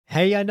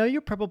Hey, I know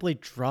you're probably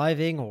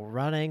driving or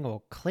running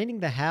or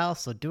cleaning the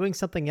house or doing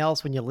something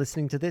else when you're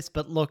listening to this,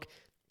 but look,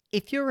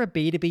 if you're a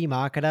B2B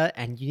marketer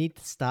and you need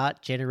to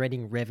start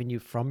generating revenue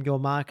from your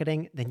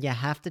marketing, then you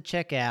have to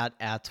check out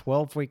our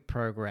 12-week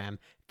program,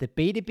 the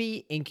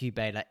B2B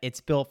Incubator.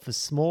 It's built for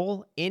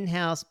small,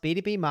 in-house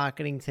B2B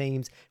marketing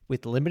teams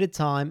with limited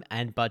time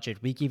and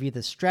budget. We give you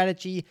the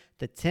strategy,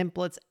 the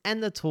templates,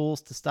 and the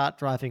tools to start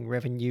driving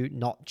revenue,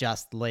 not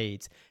just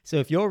leads. So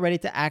if you're ready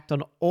to act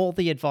on all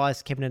the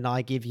advice Kevin and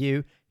I give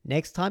you,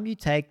 next time you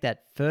take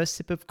that first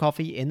sip of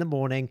coffee in the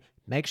morning,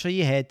 make sure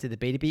you head to the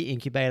B2B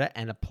Incubator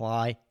and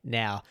apply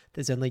now.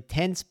 There's only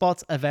 10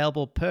 spots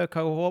available per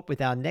cohort,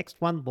 with our next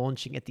one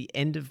launching at the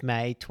end of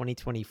May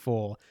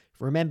 2024.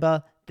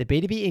 Remember, the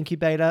B2B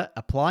Incubator,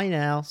 apply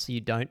now so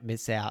you don't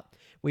miss out.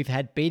 We've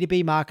had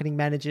B2B marketing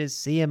managers,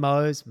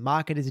 CMOs,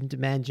 marketers in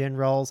demand gen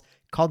roles,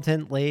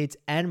 content leads,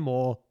 and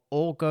more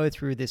all go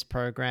through this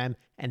program,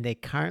 and they're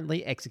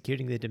currently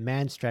executing the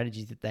demand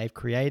strategies that they've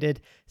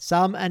created.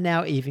 Some are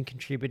now even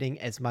contributing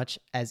as much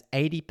as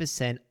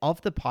 80%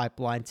 of the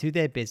pipeline to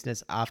their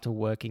business after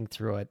working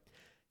through it.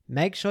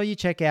 Make sure you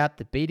check out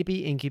the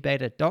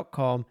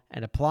b2bincubator.com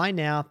and apply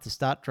now to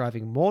start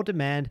driving more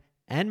demand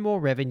and more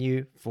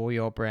revenue for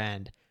your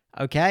brand.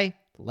 Okay,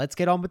 let's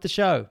get on with the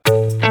show.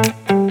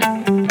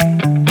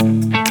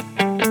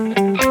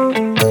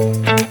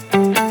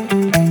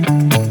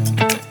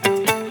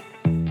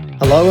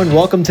 Hello and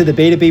welcome to the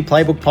B2B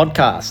Playbook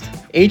podcast.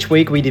 Each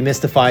week we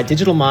demystify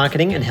digital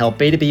marketing and help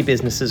B2B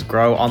businesses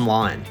grow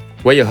online.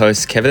 We're your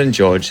hosts, Kevin and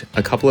George,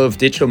 a couple of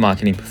digital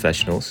marketing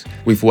professionals.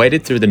 We've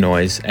waded through the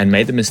noise and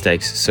made the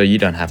mistakes so you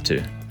don't have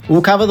to.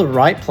 We'll cover the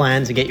right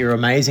plan to get your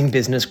amazing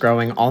business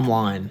growing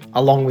online,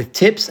 along with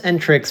tips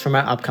and tricks from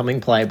our upcoming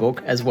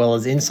playbook, as well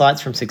as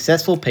insights from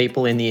successful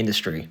people in the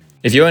industry.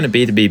 If you're in a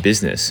B2B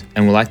business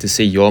and would like to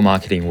see your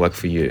marketing work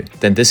for you,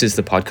 then this is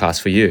the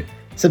podcast for you.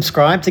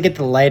 Subscribe to get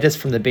the latest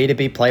from the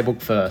B2B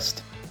Playbook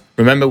first.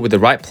 Remember, with the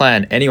right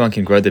plan, anyone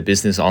can grow their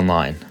business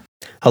online.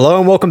 Hello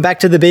and welcome back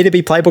to the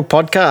B2B Playbook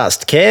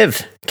podcast.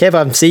 Kev,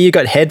 I see you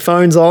got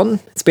headphones on.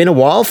 It's been a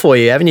while for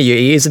you, haven't you? Your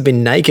ears have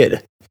been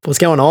naked. What's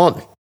going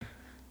on?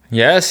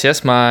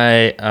 Yes,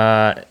 my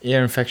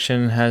ear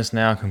infection has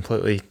now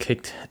completely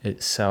kicked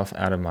itself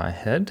out of my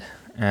head,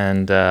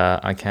 and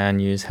I can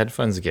use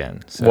headphones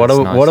again. So what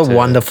a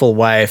wonderful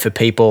way for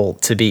people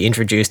to be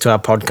introduced to our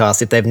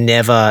podcast if they've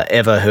never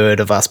ever heard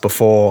of us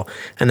before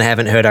and they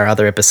haven't heard our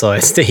other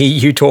episodes, to hear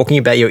you talking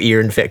about your ear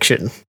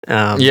infection.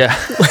 Yeah.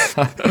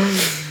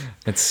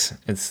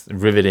 It's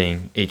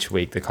riveting each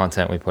week, the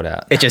content we put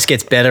out. It just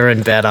gets better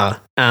and better.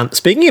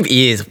 Speaking of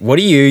ears, what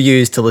do you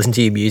use to listen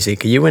to your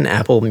music? Are you an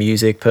Apple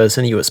Music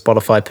person? Are you a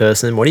Spotify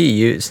person? What do you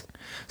use?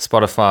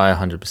 Spotify,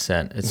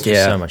 100%. It's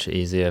just so much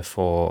easier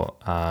for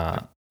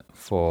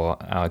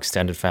our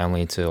extended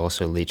family to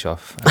also leech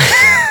off.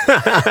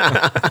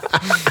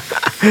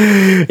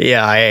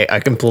 Yeah, I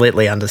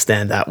completely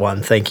understand that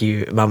one. Thank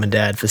you, Mum and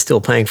Dad, for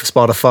still paying for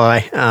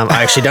Spotify.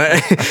 I actually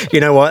don't, you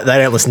know what? They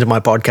don't listen to my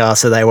podcast,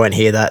 so they won't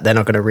hear that. They're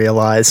not going to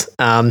realize.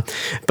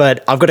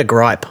 But I've got a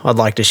gripe I'd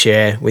like to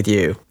share with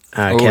you,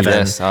 Kevin.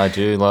 Yes, I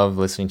do love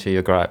listening to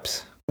your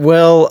gripes.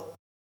 Well,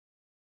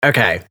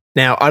 okay.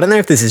 Now, I don't know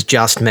if this is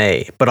just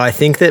me, but I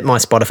think that my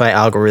Spotify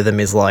algorithm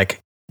is like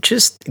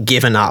just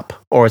given up,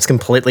 or it's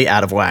completely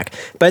out of whack.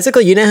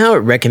 Basically, you know how it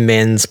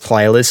recommends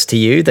playlists to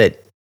you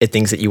that it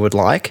thinks that you would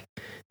like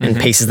and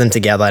pieces them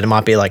together. And it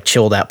might be like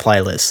chilled out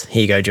playlists.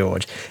 Here you go,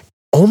 George.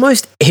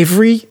 Almost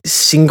every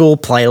single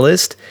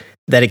playlist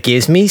that it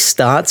gives me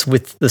starts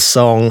with the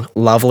song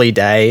Lovely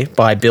Day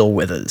by Bill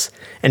Withers,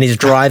 and is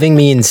driving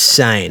me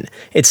insane.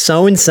 It's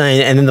so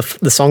insane. And then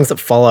the songs that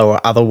follow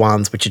are other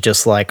ones, which are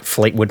just like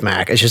Fleetwood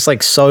Mac. It's just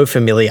like so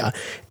familiar.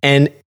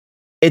 And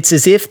it's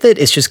as if that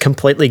it's just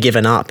completely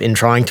given up in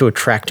trying to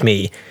attract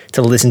me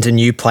to listen to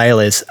new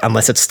playlists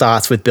unless it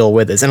starts with Bill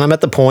Withers. And I'm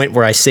at the point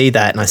where I see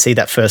that and I see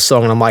that first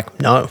song and I'm like,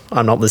 no,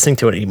 I'm not listening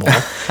to it anymore.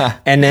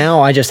 And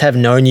now I just have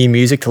no new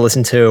music to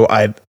listen to.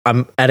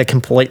 I'm at a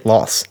complete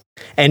loss.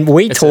 And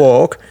we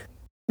talk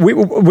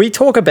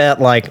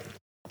about like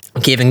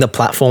giving the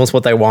platforms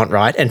what they want,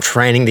 right? And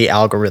training the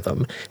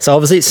algorithm. So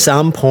obviously at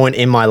some point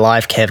in my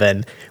life,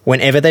 Kevin,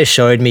 whenever they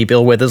showed me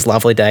Bill Withers'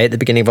 Lovely Day at the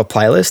beginning of a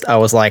playlist, I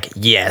was like,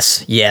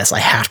 yes, I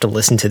have to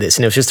listen to this.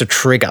 And it was just a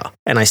trigger.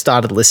 And I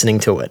started listening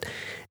to it.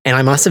 And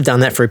I must have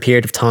done that for a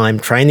period of time,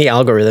 trained the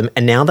algorithm,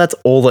 and now that's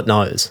all it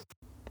knows.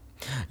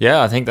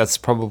 Yeah, I think that's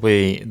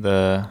probably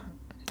the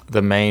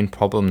main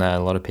problem that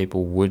a lot of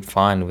people would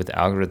find with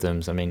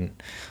algorithms. I mean,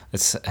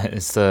 it's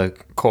the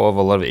core of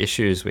a lot of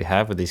issues we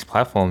have with these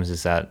platforms,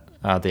 is that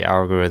the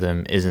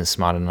algorithm isn't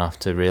smart enough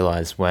to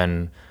realize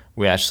when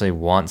we actually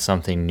want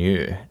something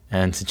new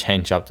and to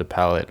change up the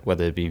palette,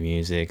 whether it be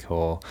music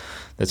or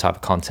the type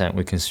of content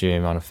we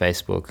consume on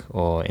Facebook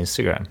or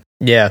Instagram.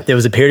 Yeah, there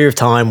was a period of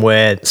time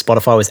where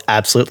Spotify was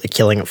absolutely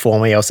killing it for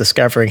me. I was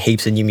discovering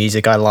heaps of new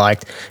music I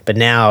liked, but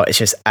now it's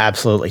just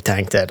absolutely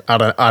tanked it. I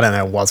don't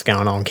know what's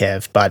going on,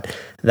 Kev, but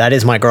that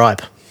is my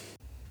gripe.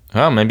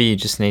 Well, maybe you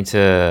just need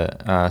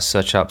to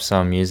search up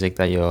some music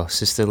that your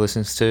sister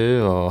listens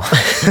to or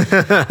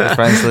your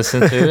friends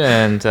listen to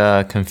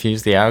and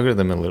confuse the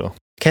algorithm a little.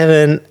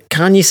 Kevin,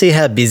 can't you see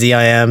how busy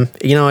I am?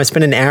 I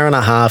spent an hour and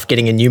a half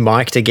getting a new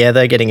mic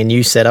together, getting a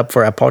new setup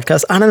for our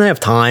podcast. I don't have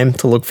time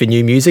to look for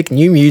new music.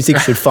 New music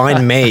should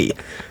find me.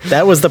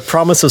 That was the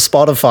promise of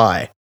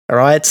Spotify. All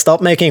right,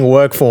 stop making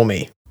work for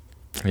me.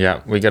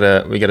 Yeah, we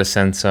gotta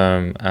send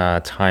some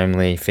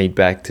timely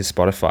feedback to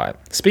Spotify.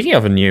 Speaking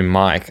of a new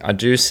mic, I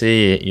do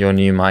see your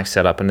new mic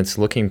setup, and it's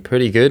looking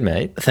pretty good,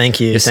 mate. Thank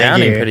you. You're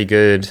sounding pretty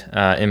good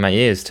in my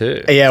ears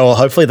too. Yeah, well,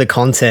 hopefully the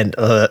content,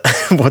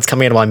 what's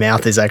coming out of my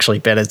mouth, is actually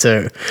better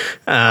too.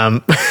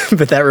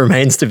 But that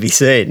remains to be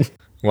seen.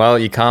 Well,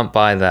 you can't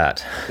buy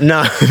that.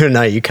 No,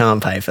 you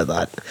can't pay for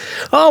that.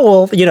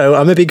 Oh, well,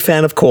 I'm a big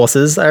fan of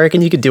courses. I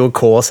reckon you could do a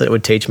course that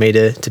would teach me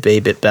to be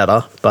a bit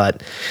better.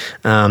 But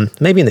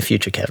maybe in the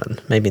future, Kevin.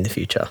 Maybe in the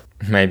future.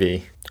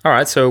 Maybe. All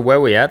right, so where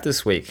are we at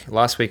this week?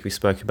 Last week we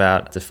spoke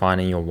about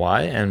defining your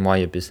why and why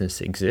your business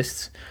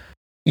exists.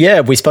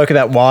 Yeah, we spoke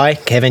about why.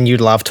 Kevin, you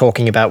love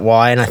talking about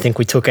why, and I think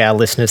we took our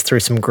listeners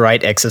through some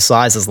great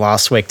exercises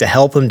last week to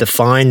help them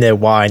define their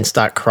why and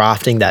start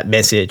crafting that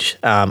message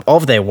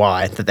of their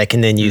why that they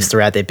can then use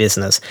throughout their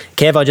business.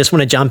 Kev, I just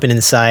want to jump in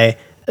and say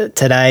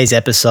today's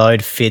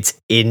episode fits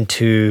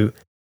into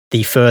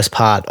the first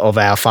part of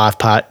our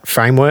 5-part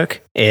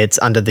framework. It's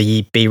under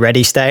the Be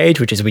Ready stage,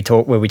 which is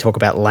where we talk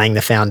about laying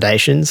the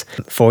foundations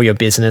for your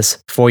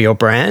business, for your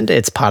brand.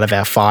 It's part of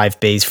our 5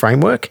 Bs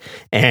framework.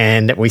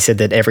 And we said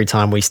that every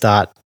time we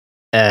start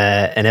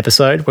an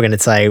episode, we're going to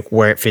say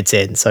where it fits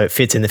in. So it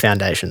fits in the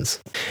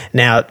foundations.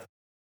 Now,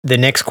 the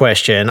next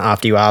question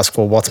after you ask,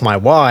 well, what's my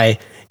why?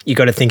 You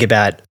got to think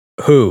about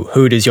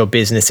who does your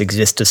business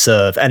exist to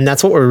serve? And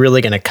that's what we're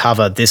really going to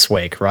cover this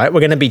week, right? We're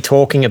going to be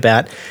talking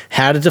about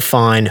how to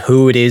define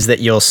who it is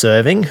that you're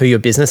serving, who your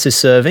business is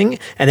serving,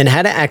 and then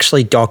how to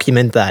actually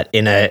document that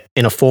in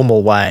a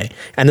formal way.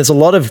 And there's a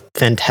lot of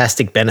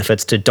fantastic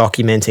benefits to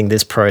documenting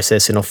this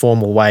process in a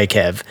formal way,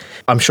 Kev.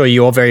 I'm sure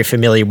you're very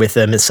familiar with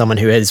them as someone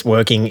who is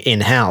working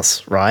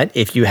in-house, right?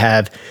 If you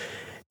have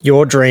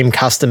your dream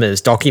customers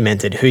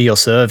documented, who you're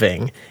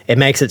serving, it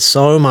makes it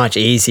so much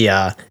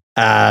easier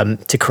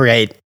to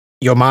create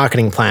your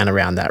marketing plan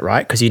around that,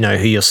 right? Because you know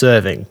who you're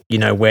serving, you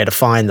know where to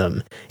find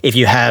them. If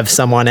you have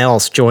someone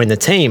else join the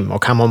team or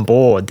come on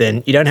board,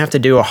 then you don't have to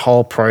do a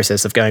whole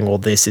process of going, well,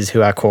 this is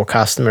who our core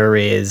customer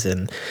is,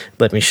 and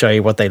let me show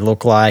you what they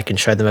look like and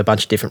show them a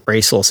bunch of different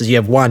resources. You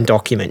have one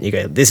document, you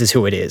go, this is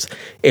who it is.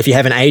 If you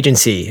have an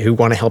agency who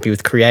want to help you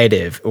with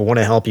creative or want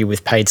to help you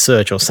with paid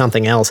search or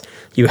something else,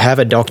 you have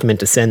a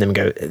document to send them and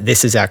go,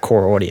 this is our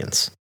core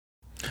audience.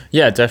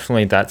 Yeah,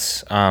 definitely.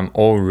 That's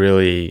all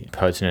really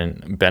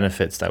pertinent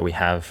benefits that we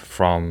have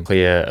from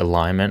clear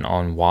alignment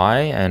on why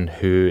and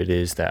who it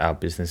is that our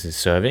business is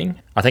serving.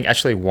 I think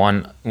actually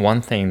one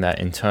thing that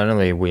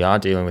internally we are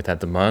dealing with at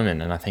the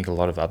moment, and I think a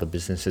lot of other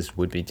businesses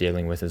would be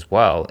dealing with as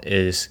well,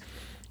 is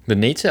the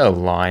need to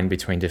align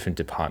between different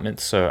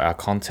departments. So our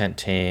content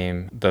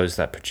team, those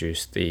that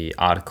produce the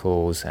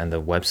articles and the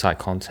website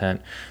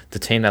content, the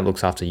team that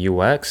looks after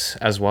UX,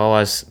 as well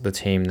as the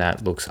team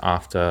that looks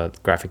after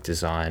graphic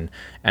design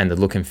and the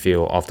look and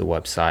feel of the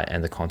website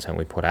and the content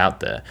we put out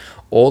there.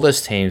 All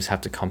those teams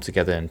have to come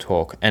together and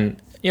talk.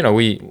 And,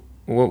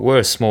 we're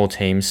a small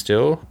team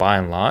still, by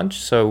and large,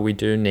 so we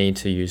do need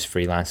to use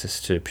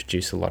freelancers to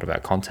produce a lot of our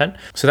content.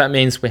 So that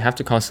means we have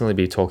to constantly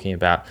be talking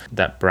about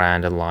that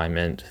brand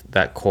alignment,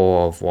 that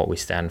core of what we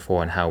stand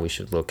for, and how we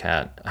should look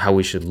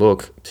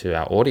to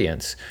our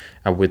audience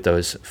with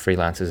those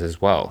freelancers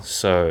as well.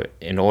 So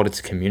in order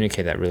to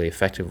communicate that really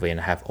effectively and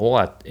have all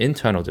our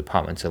internal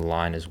departments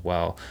align as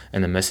well,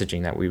 and the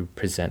messaging that we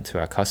present to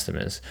our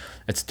customers,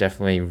 it's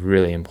definitely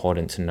really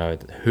important to know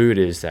who it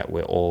is that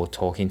we're all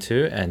talking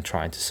to and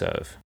trying to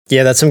serve.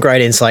 Yeah, that's some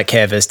great insight,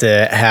 Kev, as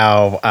to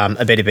how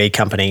a B2B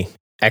company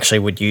actually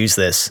would use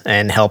this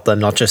and help them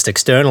not just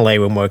externally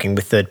when working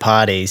with third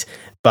parties,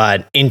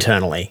 but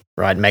internally,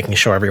 right? Making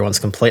sure everyone's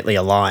completely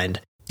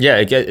aligned. Yeah,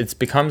 it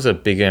becomes a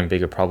bigger and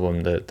bigger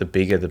problem the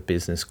bigger the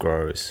business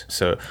grows.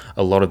 So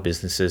a lot of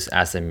businesses,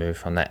 as they move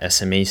from that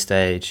SME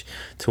stage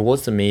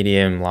towards the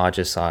medium,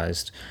 larger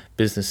sized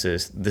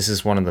businesses, this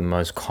is one of the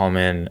most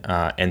common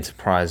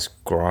enterprise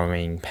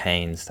growing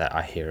pains that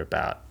I hear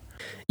about.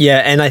 Yeah,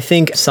 and I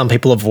think some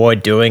people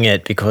avoid doing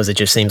it because it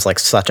just seems like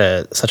such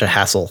a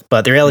hassle.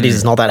 But the reality is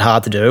it's not that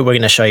hard to do. We're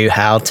going to show you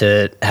how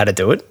to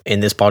do it in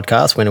this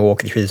podcast. We're going to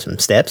walk you through some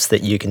steps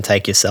that you can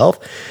take yourself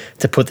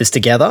to put this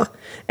together,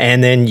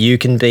 and then you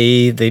can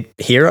be the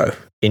hero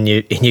in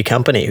your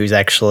company who's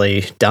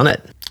actually done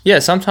it. Yeah,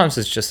 sometimes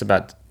it's just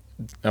about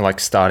like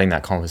starting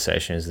that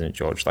conversation, isn't it,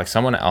 George? Like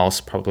someone else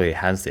probably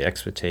has the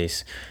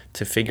expertise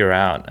to figure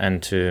out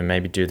and to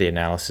maybe do the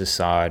analysis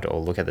side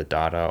or look at the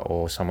data,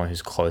 or someone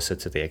who's closer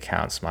to the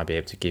accounts might be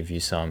able to give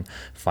you some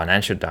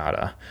financial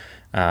data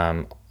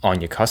on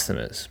your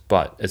customers.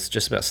 But it's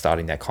just about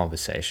starting that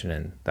conversation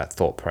and that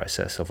thought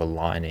process of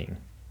aligning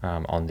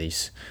on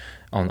these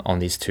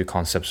two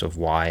concepts of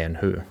why and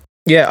who.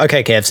 Yeah,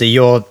 okay, Kev. So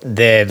you're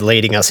there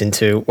leading us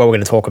into what we're going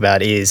to talk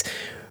about is,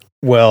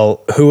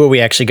 well, who are we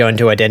actually going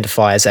to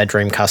identify as our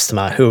dream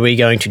customer? Who are we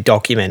going to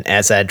document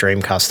as our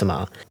dream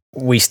customer?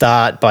 We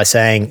start by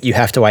saying you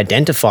have to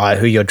identify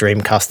who your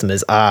dream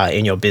customers are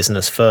in your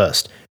business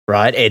first,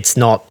 right? It's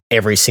not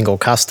every single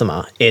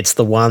customer. It's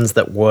the ones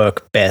that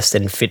work best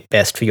and fit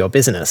best for your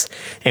business.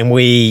 And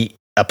we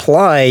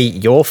apply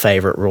your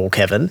favorite rule,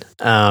 Kevin,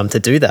 to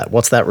do that.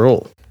 What's that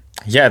rule?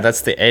 Yeah,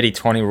 that's the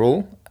 80-20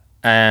 rule.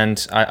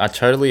 And I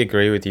totally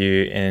agree with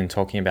you in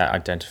talking about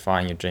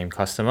identifying your dream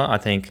customer. I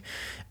think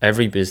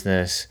every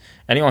business,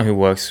 anyone who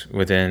works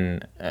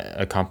within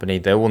a company,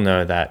 they will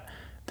know that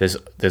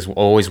there's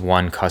always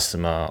one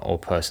customer or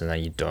person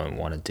that you don't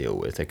want to deal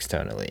with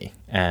externally.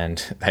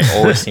 And they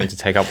always seem to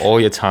take up all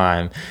your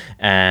time.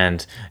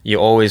 And you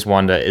always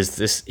wonder, is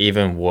this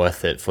even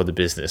worth it for the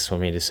business for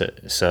me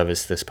to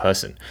service this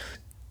person?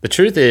 The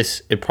truth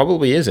is, it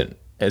probably isn't.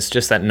 It's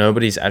just that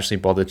nobody's actually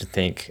bothered to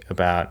think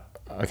about,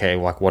 okay,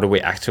 like what are we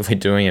actively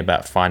doing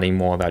about finding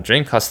more of our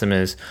dream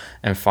customers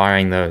and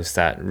firing those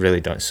that really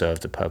don't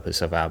serve the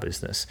purpose of our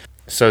business.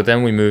 So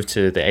then we move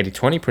to the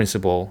 80-20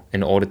 principle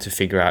in order to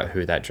figure out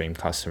who that dream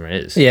customer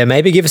is. Yeah,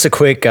 maybe give us a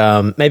quick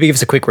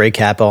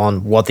recap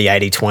on what the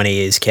 80-20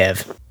 is,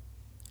 Kev.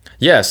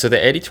 Yeah, so the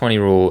 80-20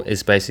 rule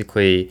is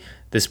basically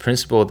this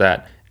principle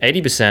that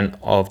 80%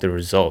 of the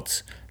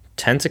results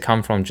tend to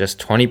come from just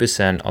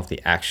 20% of the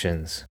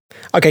actions.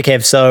 Okay,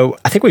 Kev, so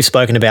I think we've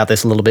spoken about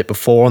this a little bit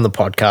before on the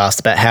podcast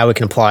about how we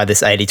can apply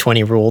this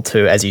 80-20 rule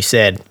to, as you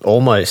said,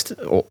 almost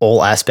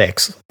all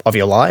aspects of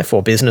your life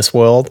or business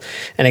world.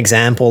 An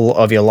example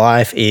of your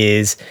life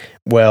is,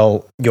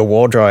 well, your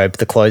wardrobe,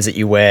 the clothes that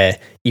you wear.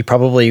 You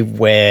probably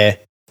wear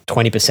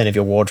 20% of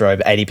your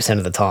wardrobe 80%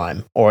 of the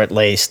time, or at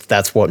least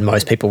that's what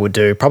most people would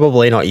do.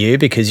 Probably not you,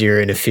 because you're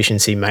an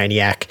efficiency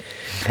maniac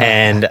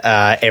and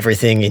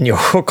everything in your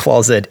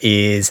closet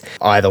is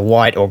either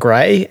white or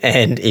grey,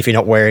 and if you're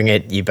not wearing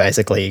it, you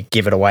basically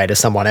give it away to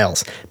someone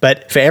else.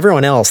 But for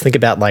everyone else, think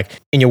about, like,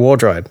 in your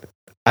wardrobe,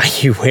 are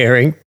you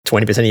wearing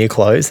 20% of your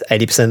clothes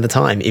 80% of the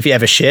time? If you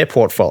have a share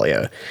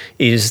portfolio,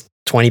 is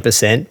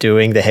 20%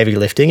 doing the heavy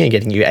lifting and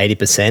getting you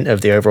 80%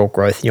 of the overall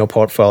growth in your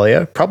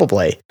portfolio?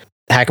 Probably.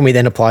 How can we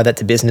then apply that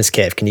to business,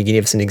 Kev? Can you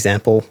give us an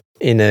example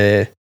in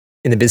the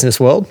business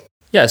world?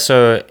 Yeah,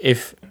 so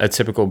if a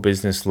typical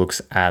business looks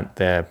at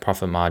their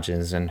profit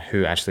margins and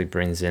who actually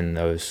brings in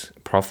those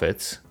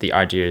profits, the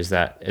idea is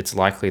that it's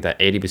likely that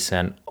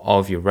 80%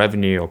 of your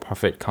revenue or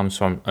profit comes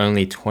from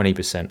only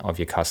 20% of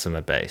your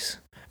customer base.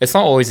 It's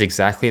not always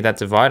exactly that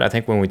divide. I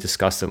think when we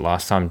discussed it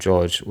last time,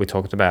 George, we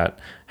talked about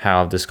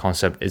how this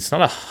concept, it's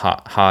not a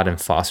hard and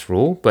fast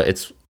rule, but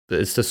it's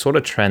the sort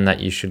of trend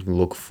that you should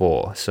look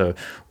for. So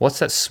what's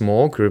that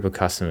small group of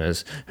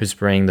customers who's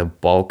bringing the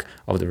bulk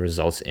of the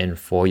results in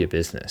for your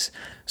business?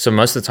 So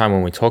most of the time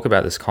when we talk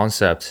about this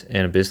concept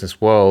in a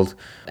business world,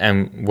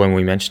 and when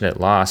we mentioned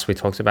it last, we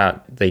talked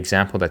about the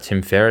example that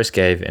Tim Ferriss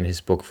gave in his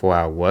book 4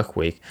 Hour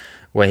Workweek,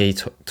 where he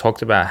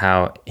talked about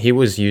how he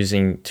was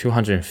using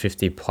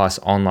 250 plus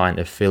online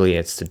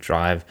affiliates to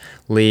drive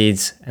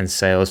leads and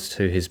sales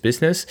to his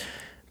business.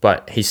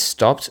 But he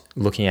stopped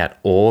looking at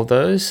all of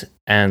those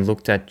and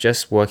looked at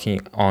just working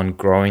on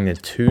growing the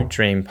 2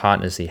 dream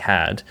partners he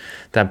had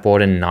that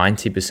brought in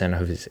 90%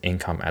 of his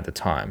income at the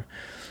time.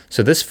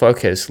 So this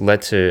focus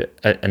led to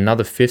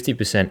another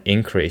 50%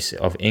 increase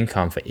of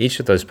income for each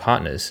of those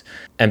partners.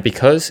 And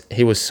because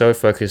he was so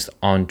focused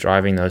on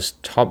driving those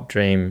top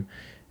dream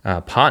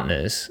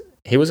partners,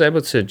 he was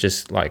able to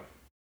just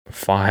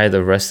fire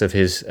the rest of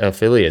his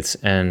affiliates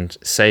and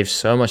save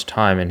so much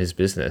time in his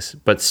business,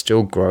 but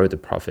still grow the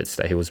profits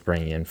that he was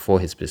bringing in for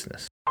his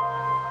business.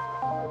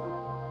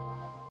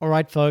 All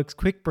right, folks,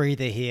 quick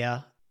breather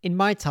here. In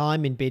my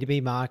time in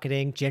B2B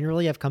marketing,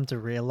 generally I've come to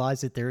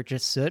realize that there are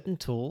just certain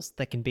tools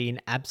that can be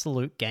an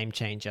absolute game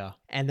changer.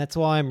 And that's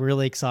why I'm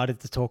really excited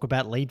to talk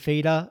about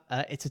Leadfeeder.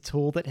 It's a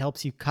tool that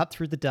helps you cut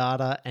through the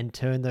data and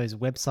turn those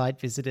website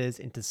visitors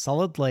into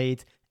solid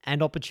leads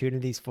and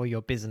opportunities for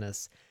your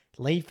business.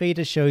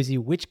 Leadfeeder shows you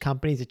which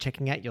companies are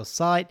checking out your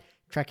site,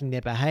 tracking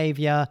their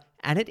behavior,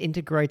 and it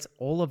integrates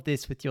all of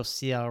this with your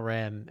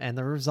CRM. And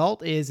the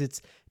result is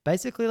it's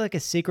basically like a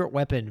secret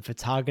weapon for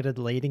targeted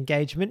lead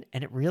engagement,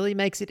 and it really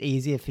makes it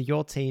easier for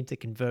your team to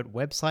convert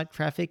website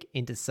traffic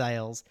into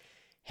sales.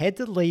 Head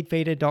to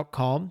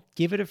leadfeeder.com,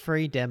 give it a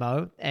free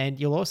demo, and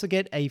you'll also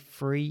get a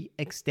free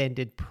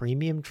extended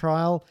premium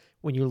trial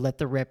when you let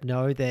the rep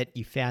know that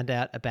you found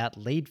out about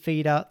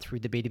Leadfeeder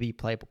through the B2B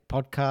Playbook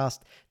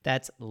podcast.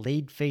 That's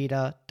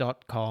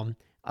leadfeeder.com.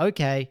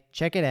 Okay,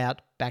 check it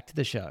out. Back to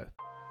the show.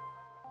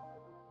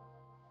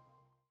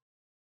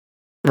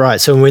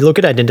 Right. So when we look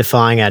at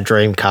identifying our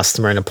dream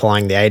customer and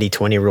applying the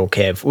 80-20 rule,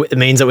 Kev, it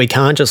means that we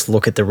can't just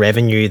look at the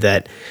revenue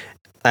that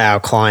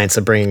our clients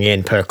are bringing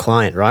in per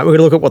client, right? We're going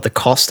to look at what the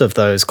cost of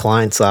those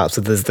clients are.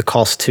 So there's the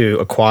cost to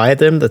acquire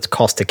them, that's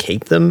cost to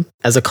keep them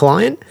as a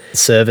client,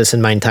 service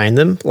and maintain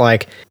them.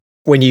 Like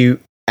when you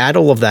add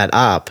all of that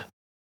up,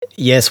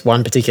 yes,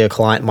 one particular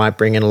client might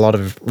bring in a lot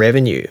of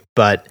revenue,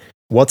 but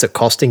what's it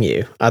costing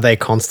you? Are they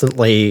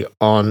constantly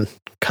on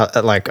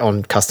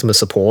customer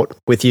support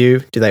with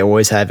you? Do they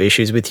always have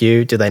issues with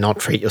you? Do they not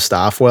treat your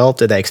staff well?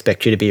 Do they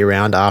expect you to be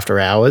around after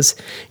hours?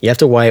 You have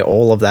to weigh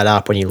all of that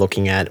up when you're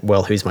looking at,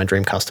 well, who's my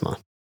dream customer?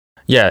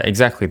 Yeah,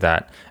 exactly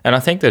that. And I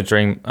think the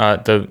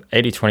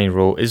 80/20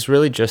 rule is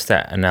really just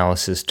that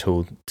analysis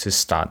tool to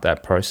start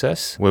that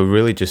process. We're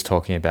really just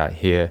talking about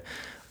here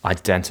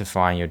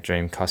identifying your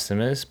dream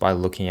customers by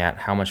looking at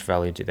how much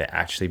value do they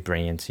actually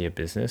bring into your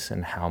business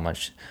and how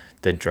much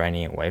they're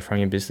draining away from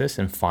your business,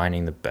 and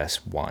finding the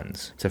best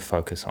ones to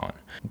focus on.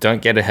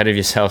 Don't get ahead of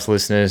yourselves,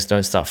 listeners.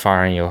 Don't start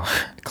firing your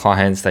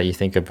clients that you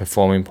think are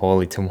performing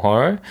poorly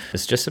tomorrow.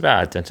 It's just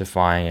about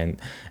identifying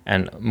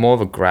and more of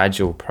a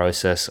gradual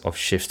process of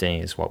shifting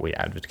is what we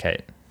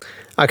advocate.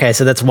 Okay,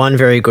 so that's one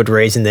very good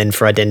reason then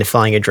for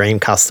identifying a dream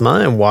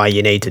customer and why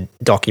you need to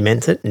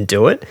document it and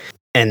do it.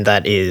 And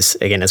that is,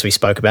 again, as we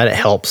spoke about, it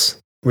helps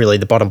really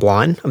the bottom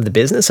line of the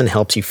business and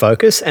helps you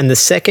focus. And the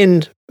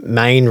second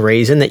main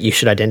reason that you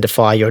should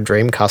identify your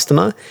dream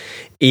customer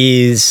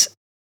is,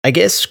 I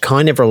guess,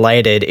 kind of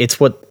related. It's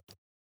what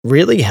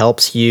really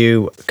helps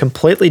you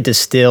completely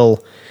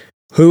distill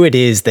who it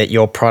is that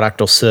your product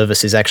or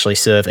service is actually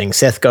serving.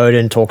 Seth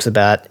Godin talks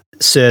about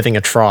serving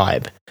a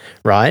tribe,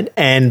 right?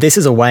 And this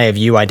is a way of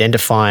you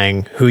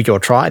identifying who your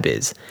tribe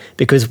is,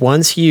 because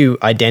once you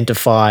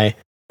identify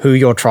who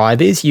your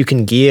tribe is, you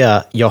can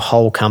gear your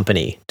whole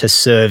company to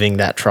serving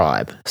that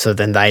tribe. So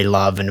then they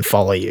love and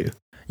follow you.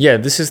 Yeah,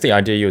 this is the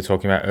idea you were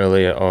talking about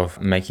earlier of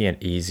making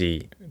it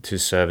easy to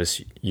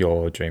service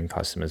your dream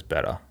customers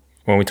better.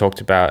 When we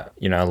talked about,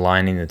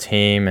 aligning the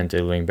team and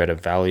delivering better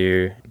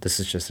value, this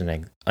is just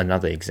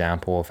another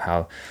example of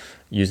how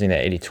using the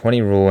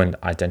 80/20 rule and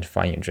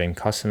identifying your dream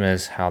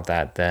customers, how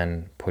that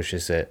then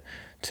pushes it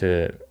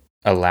to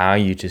allow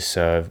you to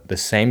serve the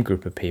same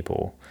group of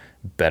people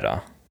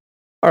better.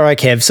 All right,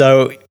 Kev.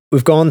 So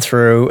we've gone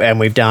through and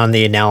we've done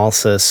the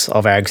analysis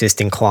of our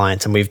existing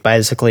clients, and we've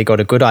basically got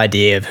a good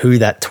idea of who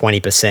that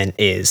 20%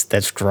 is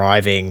that's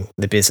driving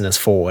the business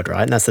forward,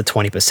 right? And that's the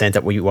 20%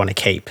 that we want to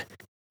keep.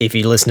 If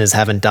you listeners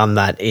haven't done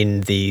that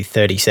in the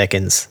 30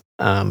 seconds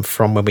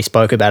from when we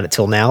spoke about it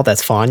till now,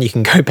 that's fine. You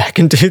can go back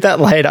and do that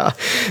later.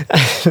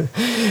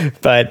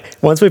 But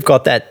once we've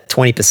got that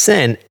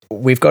 20%,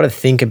 we've got to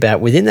think about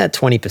within that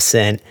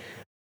 20%,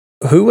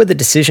 who are the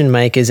decision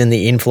makers and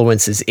the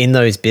influencers in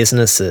those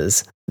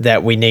businesses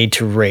that we need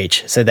to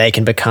reach so they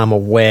can become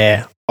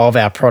aware of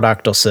our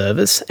product or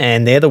service?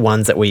 And they're the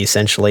ones that we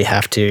essentially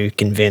have to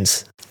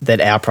convince that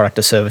our product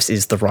or service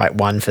is the right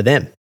one for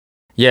them.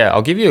 Yeah,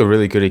 I'll give you a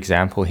really good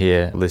example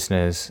here,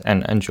 listeners,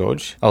 and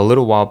George. A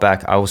little while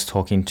back, I was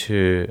talking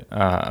to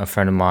a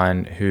friend of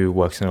mine who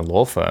works in a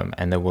law firm,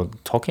 and they were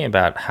talking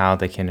about how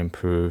they can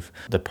improve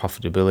the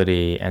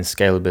profitability and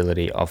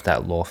scalability of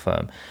that law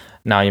firm.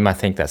 Now, you might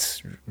think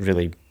that's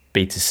really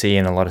B2C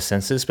in a lot of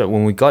senses, but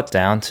when we got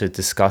down to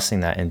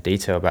discussing that in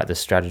detail about the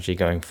strategy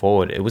going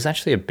forward, it was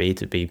actually a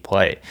B2B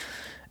play.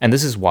 And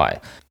this is why.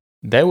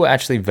 They were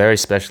actually very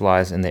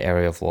specialized in the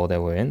area of law they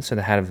were in, so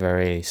they had a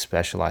very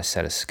specialized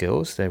set of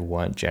skills. They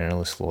weren't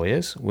generalist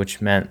lawyers,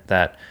 which meant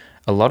that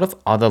a lot of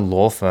other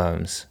law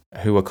firms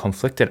who were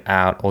conflicted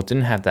out or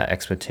didn't have that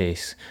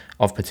expertise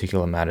of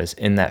particular matters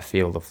in that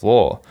field of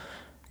law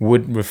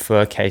would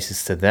refer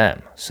cases to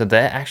them. So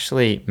they're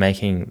actually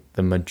making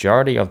the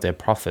majority of their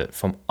profit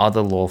from other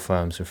law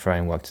firms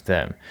referring work to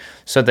them.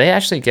 So they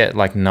actually get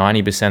like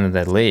 90% of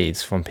their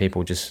leads from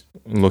people just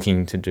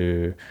looking to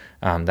do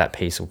that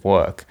piece of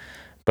work.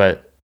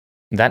 But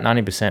that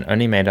 90%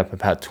 only made up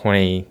about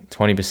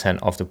 20%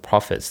 of the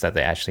profits that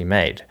they actually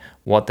made.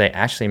 What they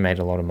actually made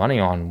a lot of money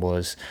on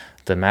was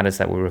the matters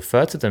that were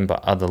referred to them by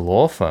other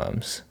law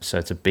firms. So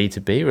it's a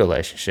B2B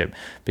relationship,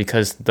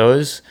 because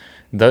those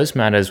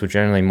matters were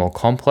generally more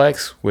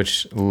complex,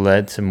 which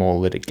led to more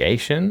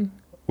litigation,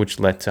 which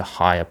led to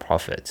higher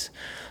profits.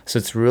 So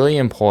it's really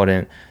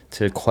important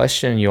to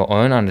question your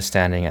own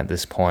understanding at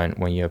this point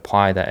when you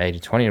apply that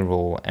 80/20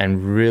 rule,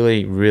 and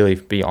really, really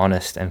be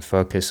honest and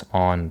focus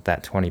on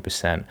that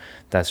 20%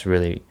 that's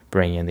really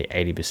bringing in the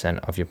 80%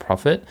 of your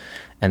profit.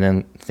 And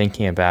then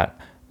thinking about,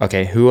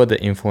 okay, who are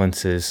the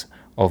influences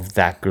of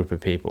that group of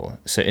people?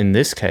 So in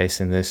this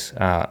case, in this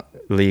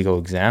legal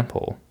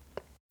example,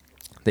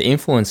 the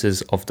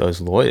influences of those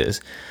lawyers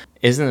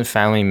isn't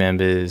family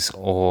members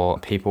or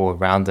people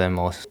around them,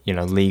 or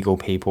legal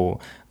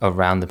people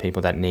around the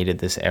people that needed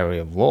this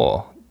area of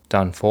law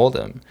done for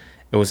them.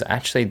 It was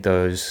actually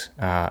those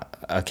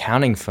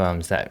accounting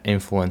firms that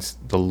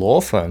influenced the law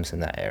firms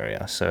in that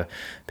area. So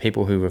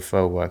people who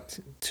refer work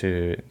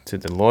to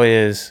the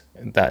lawyers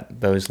that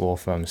those law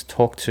firms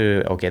talk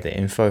to or get the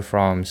info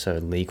from, so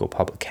legal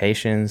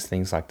publications,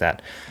 things like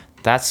that.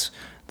 That's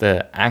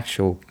the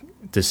actual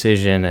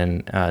decision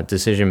and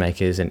decision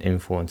makers and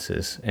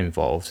influencers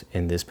involved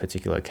in this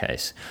particular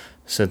case.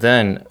 So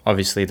then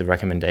obviously the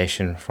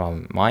recommendation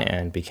from my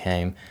end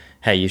became,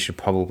 hey, you should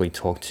probably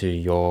talk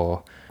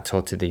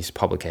to these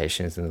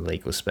publications in the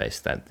legal space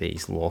that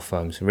these law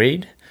firms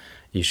read.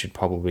 you should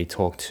probably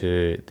talk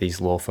to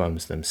these law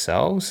firms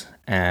themselves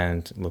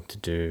and look to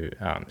do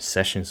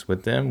sessions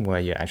with them where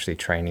you're actually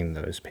training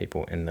those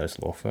people in those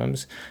law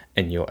firms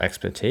in your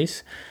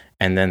expertise.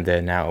 And then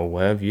they're now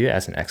aware of you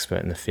as an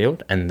expert in the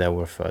field, and they'll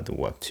refer the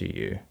work to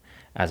you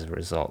as a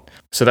result.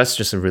 So that's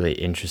just a really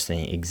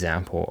interesting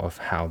example of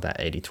how that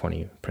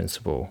 80-20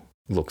 principle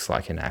looks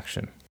like in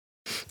action.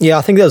 Yeah,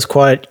 I think that was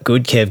quite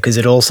good, Kev, because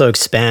it also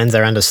expands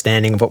our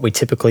understanding of what we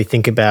typically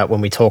think about when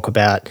we talk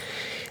about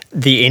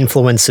the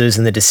influencers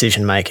and the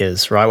decision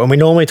makers, right? When we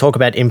normally talk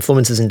about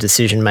influencers and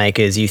decision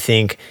makers, you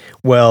think,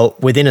 well,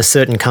 within a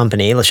certain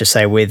company, let's just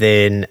say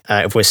within,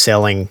 if we're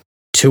selling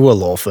to a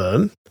law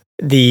firm,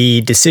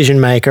 the decision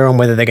maker on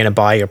whether they're going to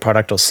buy your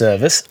product or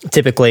service,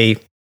 typically,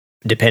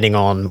 depending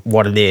on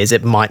what it is,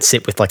 it might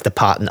sit with like the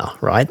partner,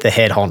 right? The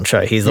head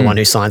honcho. He's the one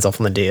who signs off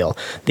on the deal.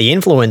 The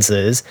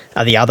influencers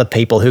are the other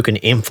people who can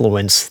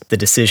influence the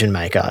decision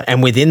maker.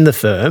 And within the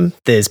firm,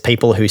 there's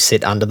people who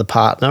sit under the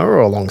partner or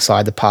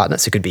alongside the partner.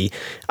 So it could be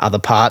other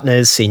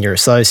partners, senior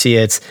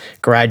associates,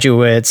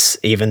 graduates,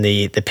 even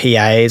the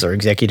PAs or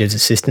executive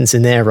assistants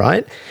in there,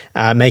 right?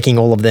 Making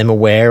all of them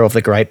aware of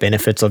the great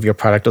benefits of your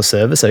product or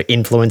service. So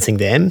influencing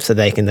them so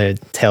they can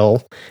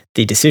tell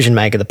the decision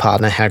maker, the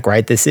partner, how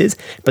great this is.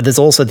 But there's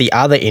also the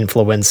other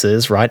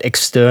influencers, right,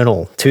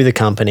 external to the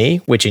company,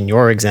 which in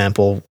your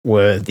example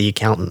were the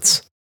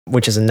accountants,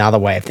 which is another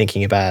way of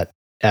thinking about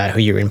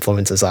who your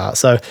influencers are.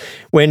 So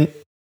when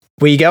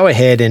we go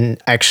ahead and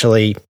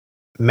actually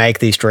make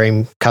these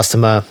dream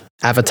customer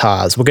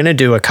avatars, we're going to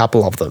do a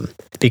couple of them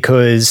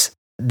because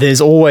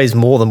there's always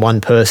more than one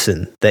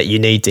person that you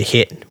need to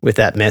hit with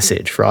that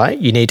message, right?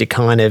 You need to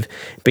kind of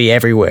be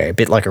everywhere, a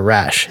bit like a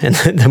rash. And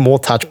the more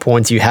touch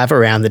points you have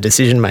around the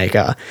decision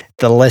maker,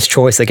 the less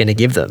choice they're going to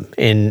give them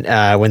in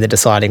when they're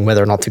deciding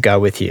whether or not to go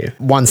with you.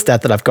 One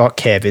stat that I've got,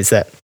 Kev, is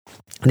that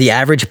the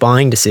average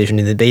buying decision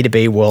in the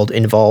B2B world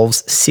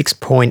involves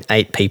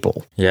 6.8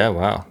 people. Yeah,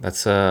 wow.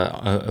 That's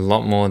a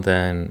lot more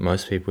than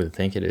most people would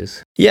think it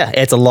is. Yeah,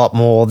 it's a lot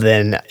more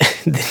than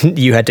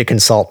you had to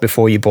consult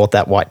before you bought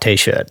that white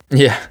t-shirt.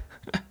 Yeah.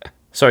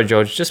 Sorry,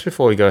 George, just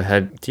before we go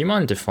ahead, do you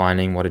mind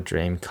defining what a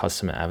dream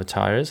customer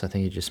avatar is? I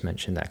think you just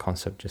mentioned that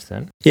concept just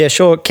then. Yeah,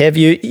 sure,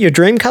 Kev. Your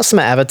dream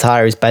customer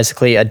avatar is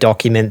basically a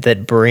document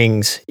that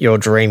brings your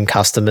dream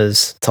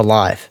customers to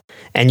life.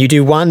 And you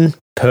do one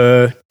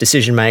per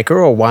decision maker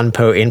or one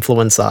per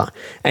influencer.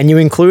 And you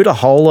include a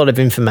whole lot of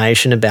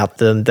information about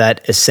them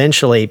that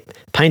essentially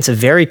paints a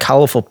very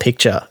colorful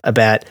picture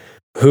about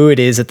who it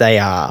is that they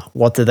are,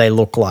 what do they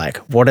look like,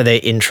 what are their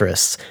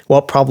interests,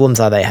 what problems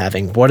are they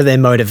having, what are their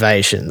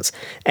motivations.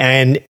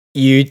 And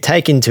you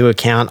take into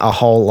account a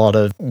whole lot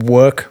of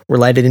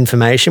work-related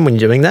information when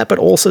you're doing that, but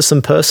also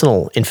some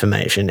personal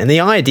information. And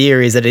the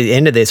idea is that at the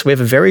end of this, we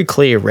have a very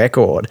clear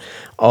record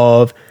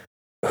of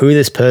who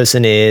this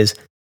person is,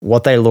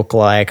 what they look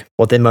like,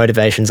 what their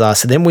motivations are.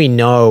 So then we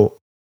know,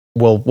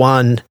 well,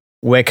 one,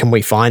 where can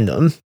we find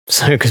them?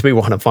 So, because we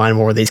want to find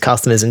more of these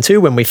customers. And two,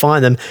 when we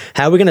find them,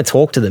 how are we going to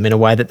talk to them in a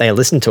way that they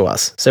listen to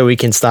us so we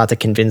can start to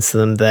convince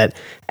them that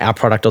our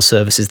product or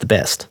service is the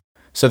best?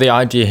 So the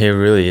idea here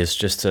really is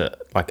just to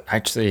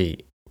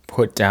actually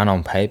put down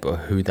on paper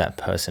who that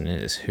person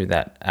is, who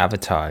that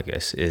avatar, I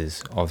guess,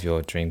 is of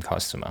your dream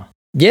customer.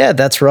 Yeah,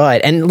 that's right.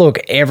 And look,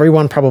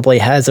 everyone probably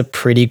has a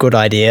pretty good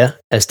idea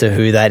as to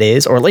who that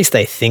is, or at least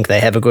they think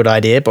they have a good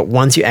idea. But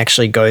once you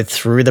actually go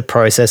through the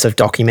process of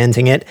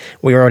documenting it,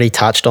 we already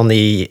touched on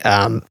the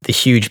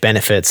huge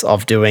benefits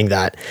of doing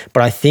that.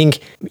 But I think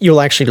you'll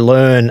actually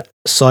learn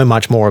so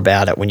much more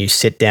about it when you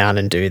sit down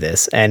and do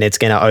this. And it's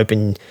going to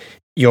open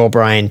your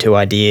brain to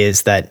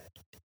ideas that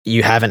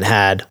you haven't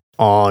had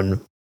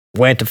on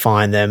where to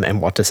find them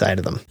and what to say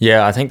to them.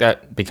 Yeah, I think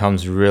that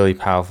becomes really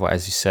powerful,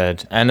 as you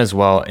said, and as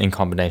well in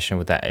combination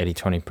with that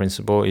 80-20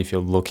 principle. If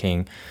you're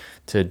looking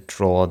to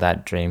draw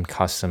that dream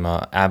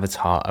customer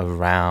avatar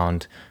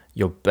around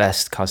your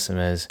best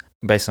customers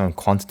based on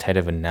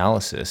quantitative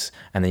analysis,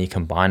 and then you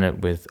combine it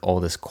with all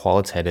this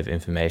qualitative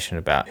information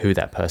about who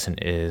that person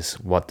is,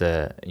 what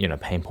the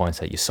pain points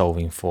that you're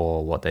solving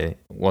for, what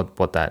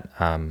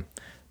that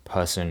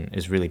person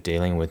is really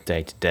dealing with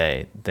day to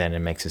day, then it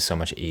makes it so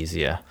much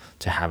easier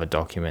to have a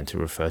document to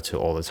refer to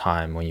all the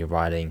time when you're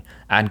writing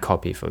ad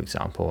copy, for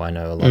example. I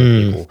know a lot of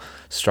people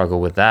struggle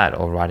with that,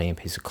 or writing a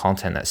piece of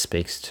content that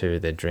speaks to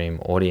their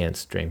dream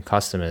audience, dream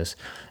customers.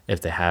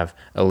 If they have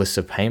a list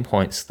of pain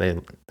points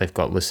they've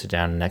got listed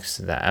down next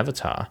to that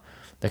avatar,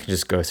 they can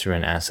just go through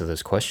and answer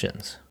those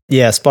questions.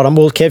 Yeah, spot on.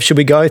 Well, Kev, should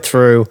we go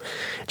through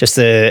just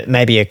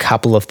maybe a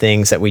couple of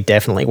things that we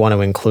definitely want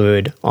to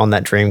include on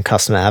that dream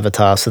customer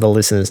avatar so the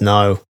listeners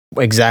know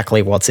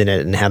exactly what's in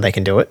it and how they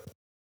can do it?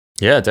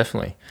 Yeah,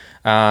 definitely.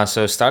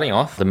 So starting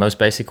off, the most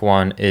basic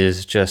one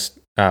is just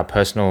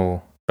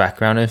personal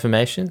background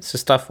information. So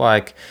stuff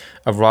like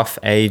a rough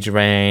age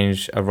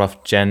range, a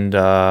rough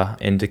gender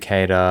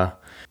indicator.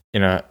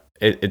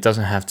 It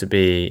doesn't have to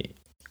be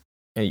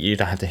you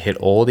don't have to hit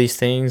all these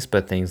things,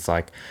 but things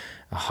like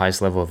a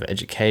highest level of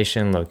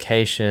education,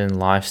 location,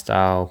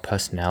 lifestyle,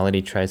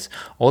 personality traits,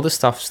 all this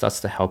stuff starts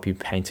to help you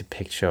paint a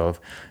picture of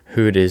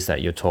who it is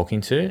that you're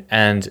talking to.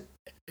 And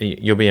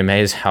you'll be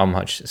amazed how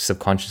much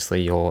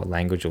subconsciously your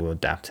language will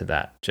adapt to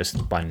that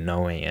just by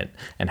knowing it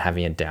and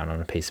having it down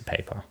on a piece of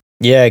paper.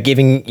 Yeah,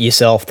 giving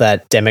yourself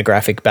that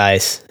demographic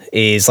base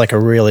is like a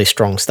really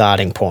strong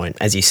starting point.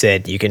 As you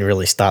said, you can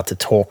really start to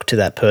talk to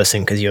that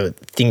person because you're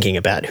thinking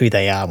about who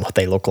they are and what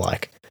they look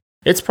like.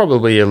 It's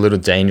probably a little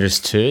dangerous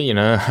too,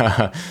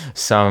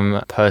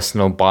 some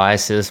personal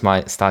biases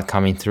might start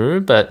coming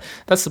through, but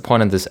that's the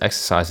point of this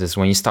exercise is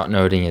when you start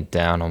noting it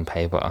down on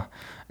paper,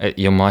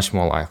 you're much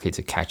more likely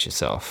to catch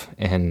yourself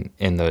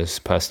in those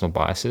personal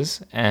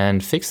biases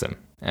and fix them.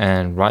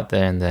 And right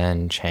there and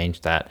then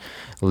change that,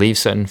 leave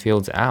certain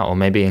fields out, or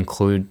maybe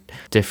include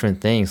different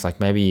things. Like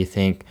maybe you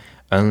think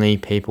only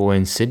people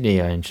in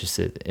Sydney are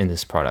interested in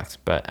this product,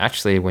 but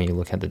actually when you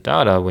look at the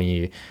data, when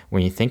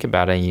you think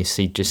about it and you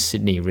see just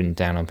Sydney written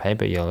down on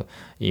paper,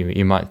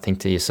 you might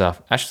think to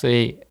yourself,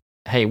 actually,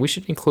 hey, we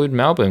should include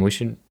Melbourne, we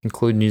should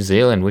include New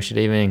Zealand, we should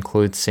even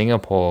include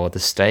Singapore, the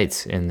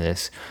States in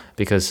this,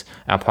 because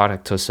our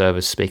product or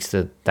service speaks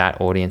to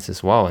that audience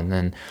as well. And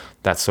then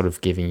that's sort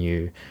of giving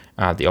you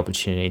the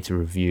opportunity to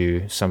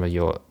review some of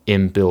your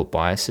inbuilt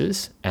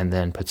biases and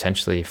then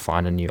potentially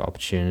find a new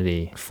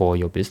opportunity for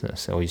your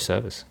business or your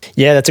service.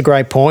 Yeah, that's a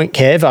great point,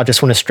 Kev. I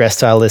just want to stress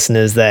to our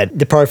listeners that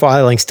the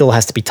profiling still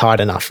has to be tight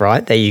enough,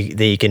 right? That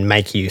you can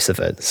make use of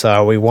it.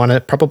 So we want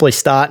to probably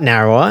start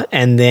narrower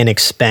and then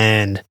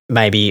expand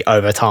maybe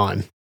over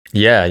time.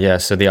 Yeah.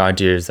 So the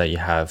idea is that you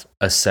have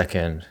a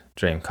second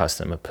dream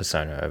customer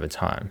persona over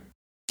time.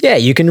 Yeah,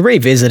 you can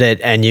revisit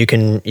it and you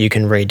can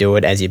redo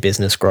it as your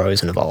business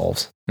grows and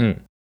evolves.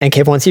 And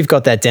Kev, once you've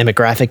got that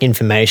demographic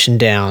information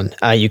down,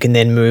 you can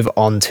then move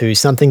on to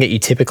something that you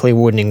typically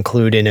wouldn't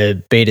include in a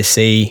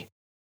B2C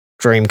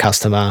dream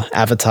customer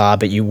avatar,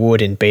 but you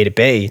would in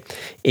B2B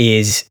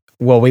is,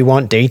 well, we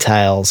want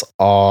details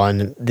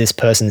on this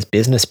person's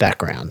business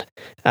background,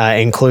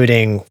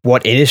 including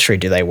what industry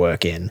do they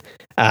work in?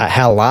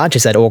 How large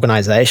is that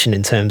organization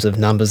in terms of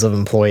numbers of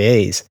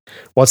employees?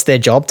 What's their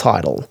job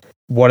title?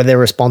 What are their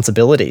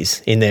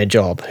responsibilities in their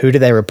job? Who do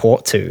they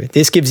report to?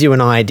 This gives you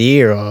an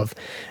idea of,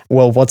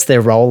 well, what's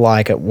their role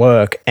like at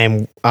work,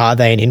 and are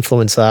they an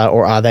influencer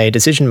or are they a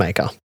decision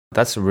maker?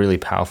 That's a really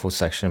powerful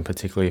section,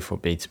 particularly for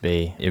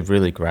B2B. It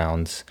really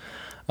grounds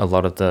a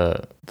lot of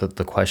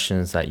the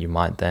questions that you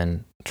might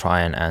then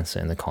try and answer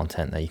in the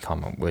content that you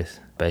come up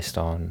with based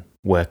on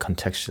where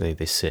contextually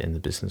they sit in the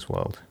business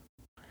world.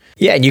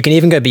 Yeah, and you can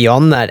even go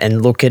beyond that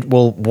and look at,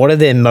 well, what are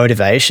their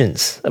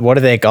motivations? What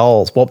are their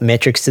goals? What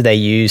metrics do they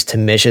use to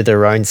measure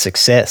their own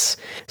success?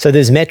 So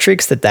there's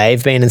metrics that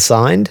they've been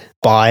assigned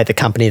by the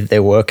company that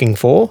they're working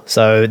for.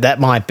 So that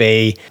might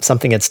be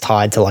something that's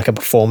tied to like a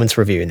performance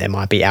review, and there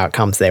might be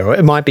outcomes there. Or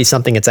it might be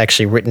something that's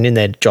actually written in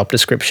their job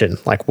description,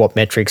 like what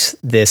metrics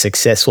their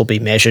success will be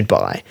measured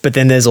by. But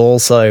then there's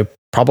also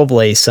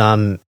probably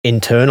some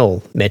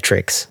internal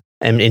metrics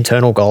and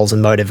internal goals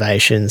and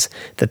motivations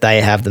that they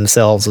have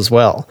themselves as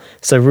well.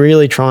 So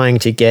really trying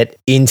to get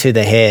into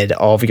the head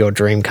of your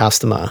dream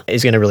customer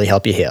is going to really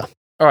help you here.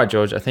 All right,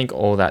 George, I think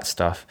all that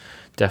stuff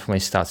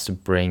definitely starts to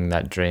bring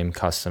that dream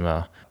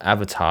customer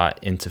avatar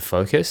into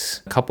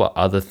focus. A couple of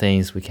other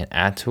things we can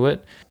add to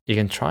it. You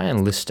can try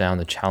and list down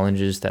the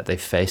challenges that they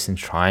face in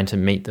trying to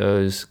meet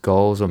those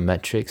goals or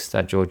metrics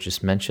that George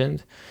just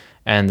mentioned.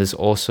 And there's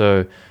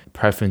also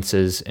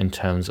preferences in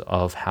terms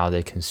of how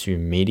they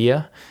consume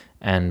media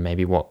and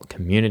maybe what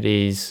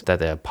communities that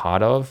they're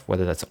part of,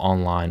 whether that's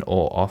online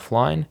or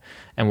offline,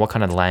 and what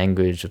kind of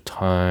language or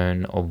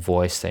tone or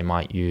voice they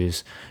might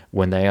use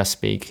when they are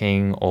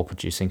speaking or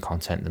producing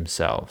content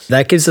themselves.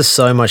 That gives us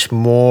so much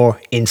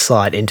more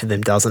insight into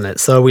them, doesn't it?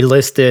 So we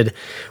listed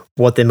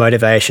what their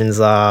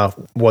motivations are,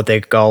 what their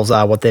goals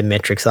are, what their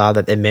metrics are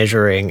that they're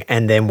measuring,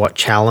 and then what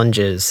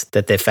challenges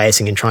that they're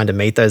facing in trying to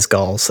meet those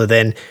goals. So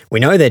then we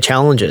know their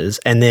challenges,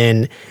 and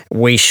then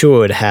we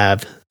should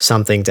have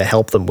something to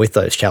help them with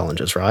those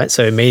challenges, right?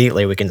 So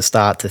immediately we can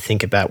start to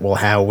think about, well,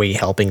 how are we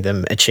helping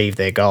them achieve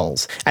their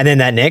goals? And then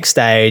that next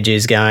stage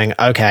is going,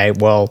 okay,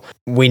 well,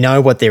 we know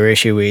what their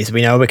issue is.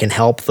 We know we can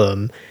help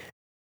them.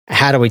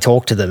 How do we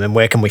talk to them and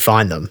where can we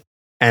find them?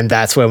 And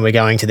that's when we're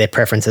going to their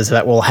preferences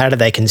about, well, how do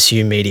they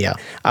consume media?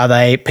 Are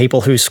they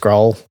people who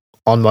scroll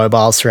on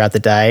mobiles throughout the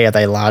day? Are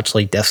they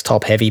largely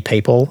desktop heavy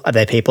people? Are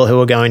they people who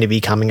are going to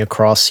be coming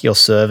across your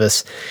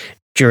service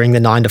during the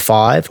 9 to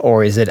 5,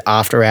 or is it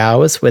after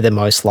hours where they're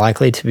most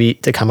likely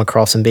to come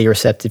across and be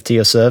receptive to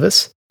your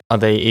service? Are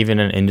they even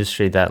an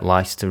industry that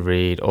likes to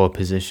read, or a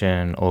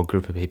position or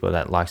group of people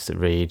that likes to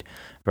read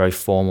very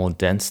formal,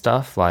 dense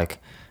stuff like,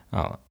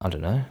 I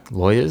don't know,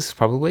 lawyers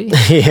probably?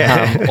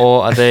 Yeah.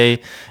 Or are they,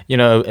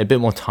 a bit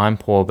more time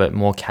poor but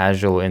more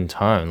casual in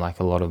tone? Like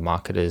a lot of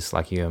marketers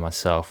like you and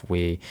myself,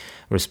 we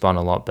respond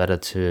a lot better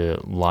to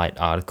light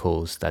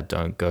articles that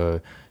don't go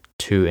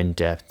too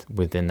in-depth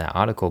within that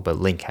article, but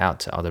link out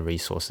to other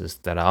resources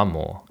that are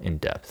more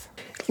in-depth.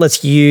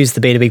 Let's use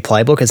the B2B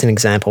playbook as an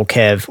example,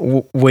 Kev.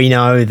 We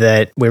know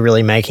that we're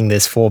really making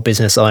this for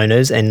business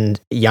owners and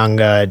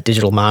younger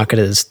digital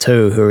marketers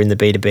too, who are in the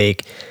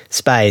B2B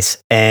space.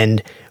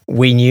 And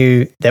we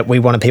knew that we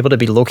wanted people to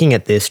be looking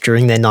at this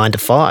during their 9 to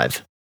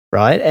 5,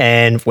 right?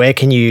 And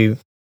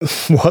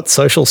what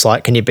social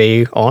site can you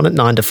be on at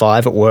 9 to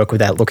 5 at work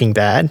without looking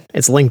bad?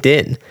 It's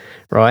LinkedIn,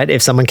 right?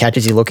 If someone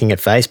catches you looking at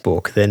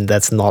Facebook, then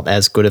that's not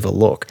as good of a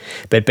look.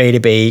 But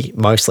B2B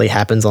mostly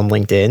happens on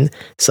LinkedIn.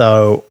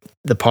 So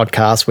the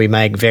podcast we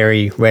make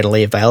very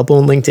readily available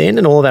on LinkedIn,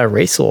 and all of our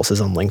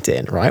resources on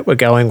LinkedIn, right? We're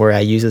going where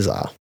our users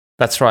are.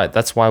 That's right.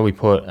 That's why we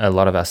put a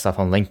lot of our stuff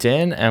on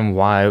LinkedIn, and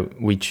why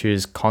we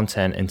choose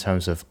content in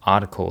terms of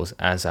articles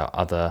as our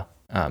other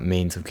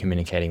means of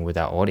communicating with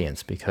our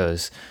audience,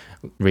 because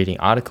reading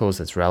articles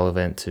that's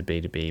relevant to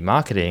B2B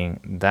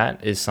marketing,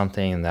 that is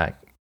something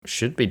that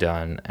should be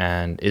done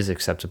and is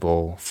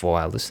acceptable for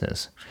our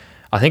listeners.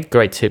 I think a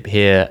great tip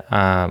here,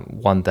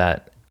 one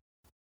that,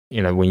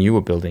 when you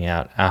were building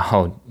out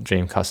our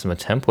dream customer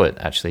template,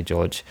 actually,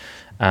 George,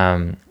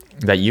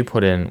 that you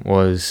put in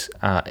was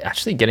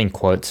actually getting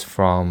quotes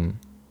from,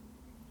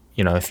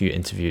 a few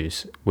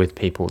interviews with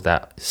people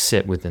that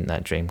sit within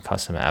that dream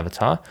customer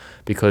avatar,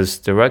 because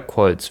direct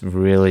quotes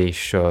really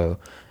show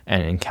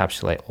and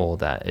encapsulate all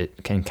that. It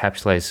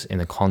encapsulates in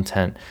the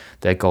content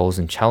their goals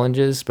and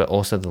challenges, but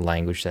also the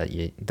language that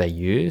they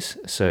use.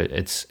 So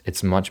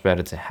it's much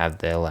better to have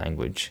their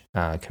language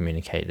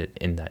communicated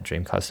in that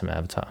dream customer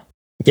avatar.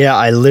 Yeah,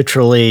 I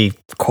literally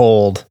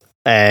called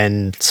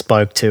and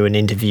spoke to and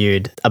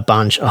interviewed a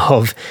bunch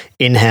of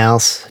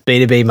in-house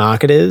B2B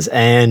marketers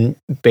and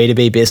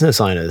B2B business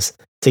owners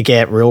to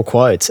get real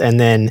quotes, and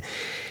then,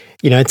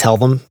 tell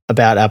them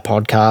about our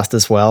podcast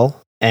as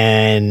well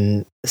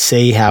and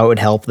see how it would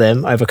help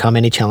them overcome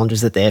any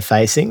challenges that they're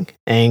facing,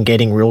 and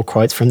getting real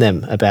quotes from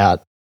them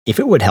about if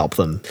it would help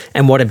them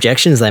and what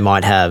objections they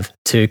might have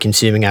to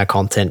consuming our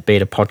content, be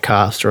it a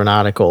podcast or an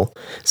article.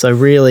 So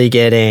really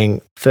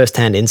getting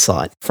firsthand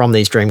insight from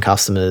these dream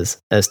customers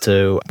as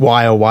to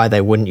why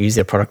they wouldn't use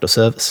their product or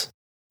service.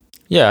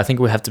 Yeah, I think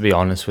we have to be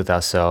honest with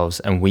ourselves,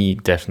 and we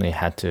definitely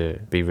had to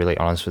be really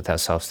honest with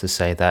ourselves to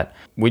say that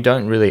we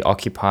don't really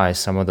occupy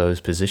some of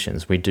those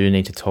positions. We do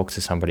need to talk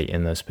to somebody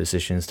in those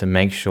positions to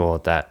make sure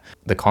that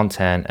the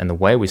content and the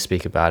way we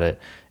speak about it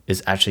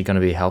is actually going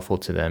to be helpful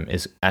to them,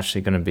 is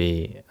actually going to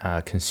be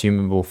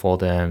consumable for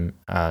them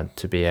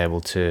to be able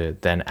to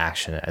then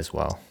action it as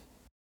well.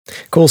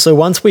 Cool. So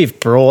once we've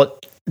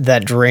brought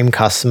that dream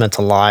customer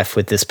to life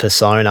with this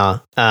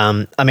persona,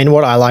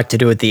 what I like to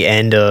do at the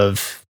end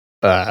of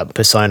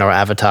persona or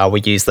avatar,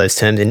 we use those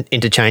terms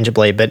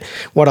interchangeably, but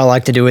what I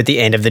like to do at the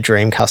end of the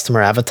dream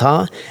customer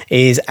avatar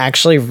is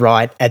actually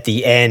write at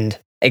the end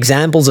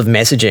examples of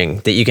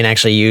messaging that you can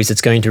actually use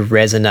that's going to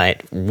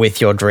resonate with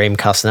your dream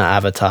customer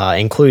avatar,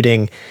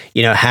 including,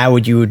 how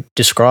would you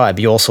describe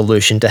your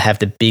solution to have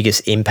the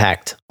biggest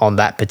impact on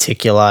that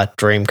particular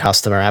dream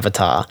customer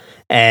avatar,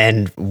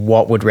 and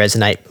what would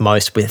resonate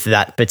most with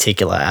that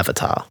particular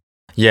avatar.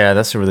 Yeah,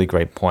 that's a really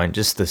great point,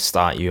 just to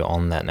start you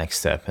on that next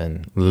step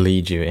and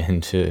lead you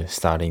into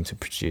starting to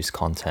produce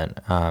content,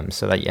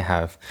 so that you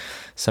have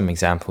some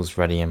examples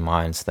ready in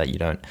mind so that you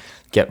don't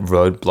get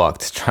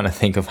roadblocked trying to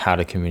think of how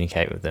to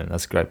communicate with them.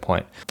 That's a great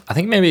point. I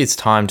think maybe it's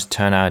time to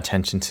turn our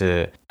attention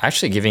to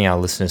actually giving our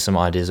listeners some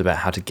ideas about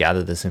how to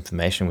gather this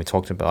information. We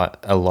talked about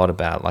a lot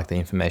about like the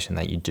information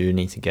that you do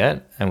need to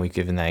get, and we've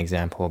given that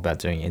example about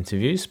doing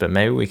interviews, but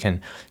maybe we can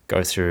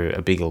go through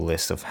a bigger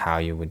list of how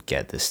you would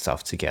get this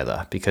stuff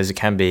together, because it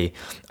can be,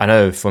 I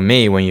know for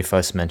me, when you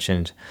first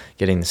mentioned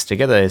getting this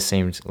together, it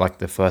seemed like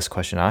the first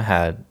question I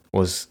had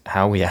was,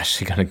 how are we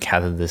actually going to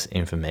gather this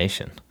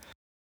information?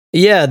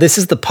 Yeah, this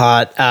is the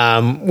part,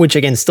 which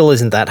again still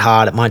isn't that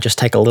hard. It might just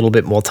take a little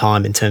bit more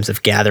time in terms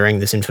of gathering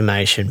this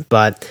information.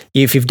 But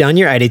if you've done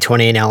your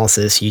 80-20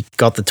 analysis, you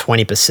got the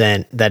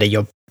 20% that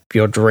are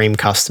your dream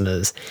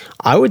customers,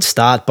 I would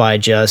start by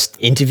just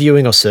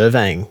interviewing or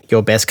surveying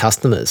your best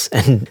customers.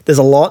 And there's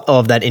a lot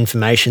of that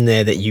information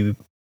there that you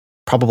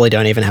probably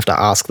don't even have to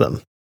ask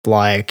them,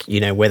 like,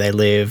 where they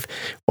live,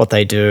 what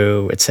they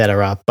do,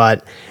 etc.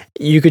 But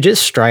you could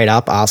just straight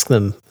up ask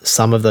them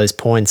some of those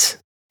points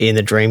in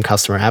the dream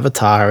customer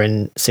avatar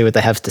and see what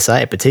they have to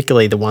say,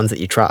 particularly the ones that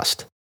you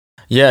trust.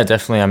 Yeah,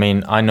 definitely.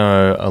 I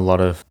know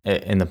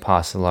in the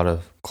past, a lot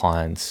of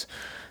clients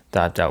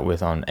that I've dealt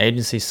with on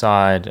agency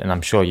side, and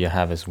I'm sure you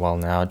have as well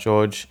now,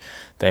 George,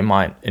 they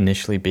might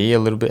initially be a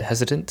little bit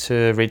hesitant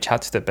to reach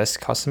out to their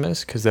best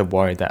customers because they're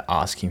worried that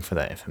asking for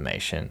that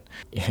information,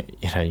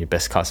 your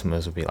best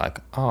customers will be like,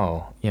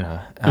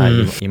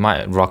 you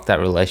might rock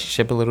that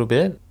relationship a little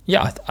bit.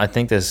 Yeah, I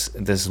think there's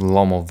a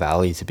lot more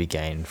value to be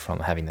gained from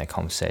having that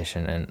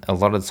conversation, and a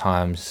lot of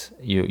times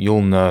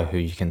you'll know who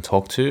you can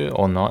talk to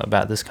or not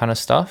about this kind of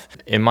stuff.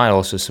 It might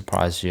also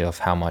surprise you of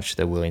how much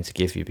they're willing to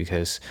give you,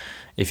 because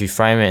if you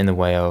frame it in the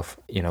way of,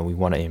 we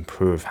want to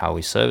improve how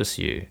we service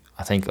you,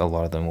 I think a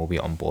lot of them will be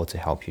on board to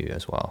help you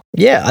as well.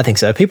 Yeah, I think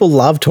so. People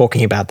love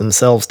talking about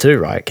themselves too,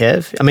 right,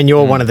 Kev? I mean,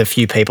 you're one of the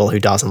few people who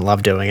doesn't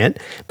love doing it,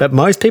 but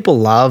most people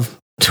love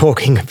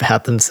talking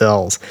about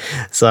themselves.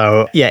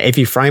 So yeah, if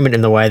you frame it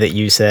in the way that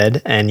you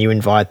said and you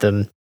invite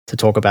them to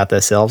talk about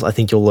themselves, I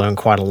think you'll learn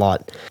quite a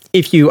lot.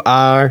 If you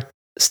are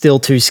still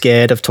too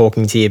scared of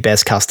talking to your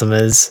best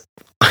customers,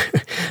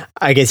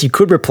 I guess you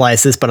could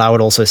replace this, but I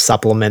would also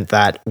supplement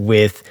that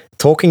with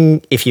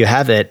talking, if you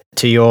have it,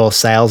 to your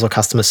sales or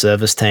customer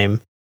service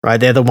team, right?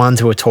 They're the ones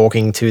who are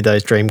talking to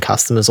those dream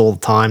customers all the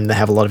time. They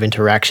have a lot of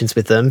interactions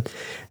with them.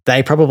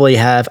 They probably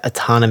have a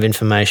ton of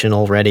information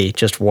already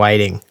just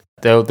waiting.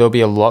 They'll be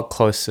a lot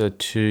closer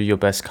to your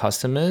best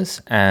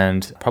customers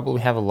and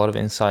probably have a lot of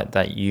insight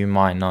that you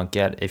might not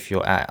get if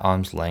you're at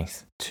arm's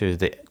length to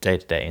the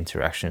day-to-day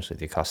interactions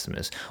with your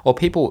customers or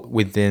people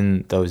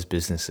within those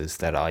businesses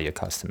that are your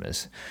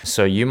customers.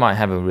 So you might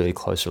have a really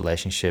close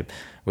relationship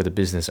with a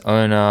business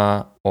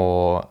owner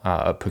or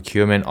a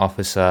procurement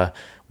officer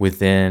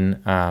within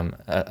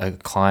a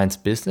client's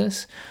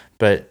business,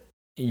 but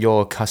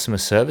your customer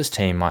service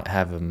team might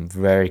have a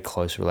very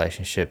close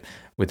relationship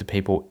with the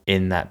people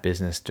in that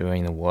business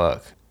doing the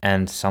work.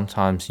 And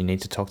sometimes you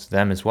need to talk to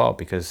them as well,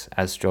 because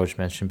as George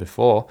mentioned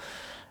before,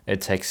 it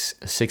takes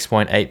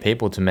 6.8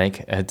 people to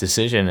make a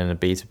decision in a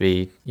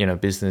B2B,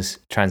 business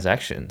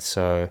transaction.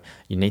 So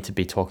you need to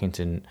be talking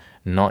to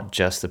not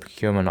just the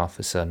procurement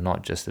officer,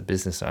 not just the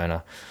business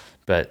owner,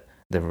 but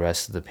the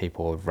rest of the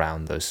people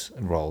around those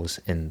roles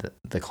in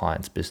the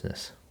client's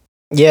business.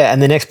 Yeah,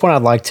 and the next point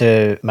I'd like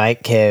to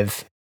make,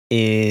 Kev,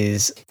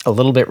 is a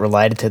little bit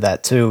related to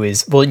that too,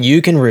 is, well,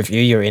 you can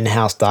review your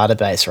in-house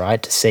database,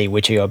 right, to see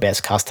which are your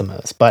best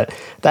customers. But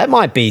that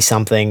might be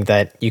something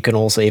that you can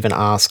also even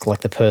ask like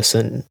the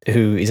person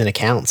who is in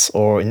accounts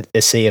or a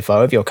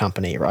CFO of your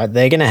company, right?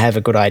 They're going to have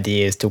a good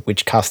idea as to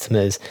which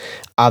customers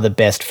are the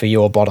best for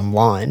your bottom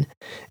line.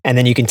 And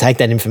then you can take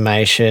that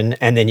information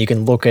and then you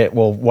can look at,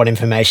 well, what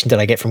information did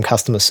I get from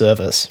customer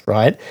service,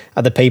 right?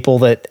 Are the people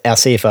that our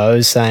CFO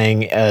is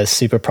saying are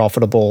super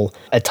profitable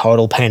a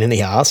total pain in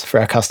the ass for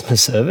our customer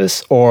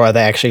service, or are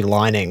they actually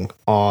lining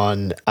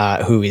on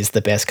who is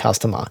the best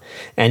customer?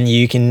 And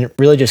you can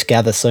really just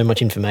gather so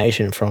much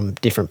information from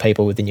different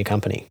people within your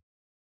company.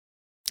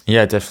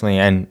 Yeah, definitely.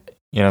 And,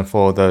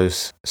 for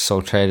those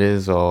sole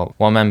traders or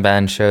one-man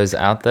band shows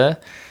out there,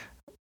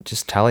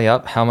 just tally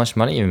up how much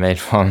money you made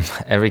from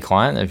every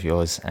client of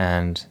yours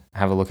and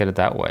have a look at it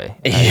that way.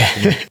 Yeah. It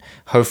shouldn't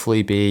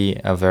hopefully be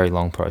a very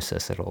long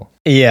process at all.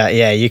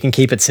 Yeah, you can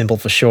keep it simple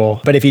for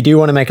sure. But if you do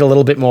want to make it a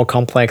little bit more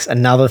complex,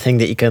 another thing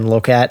that you can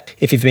look at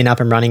if you've been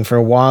up and running for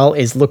a while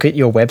is look at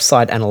your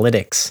website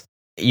analytics.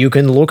 You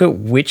can look at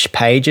which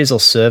pages or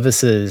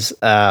services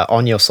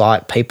on your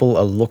site people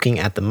are looking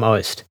at the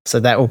most. So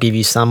that will give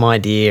you some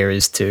idea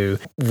as to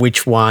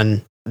which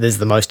one there's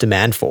the most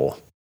demand for.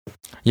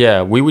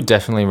 Yeah, we would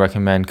definitely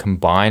recommend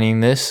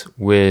combining this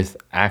with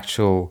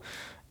actual,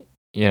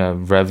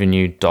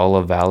 revenue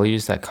dollar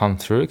values that come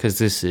through, because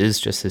this is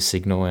just a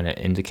signal and an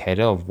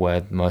indicator of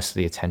where most of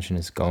the attention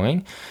is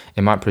going.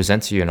 It might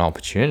present to you an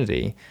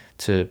opportunity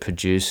to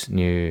produce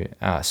new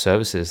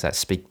services that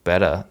speak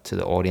better to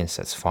the audience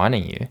that's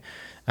finding you,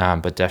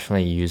 but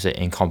definitely use it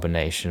in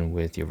combination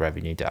with your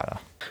revenue data.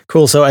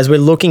 Cool. So as we're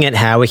looking at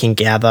how we can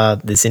gather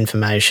this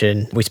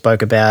information, we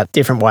spoke about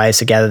different ways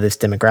to gather this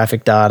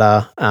demographic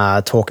data,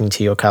 talking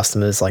to your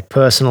customers like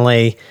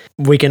personally.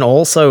 We can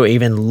also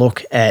even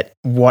look at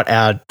what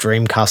our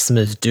dream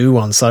customers do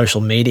on social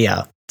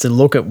media to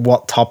look at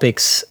what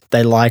topics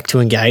they like to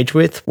engage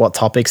with, what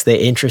topics they're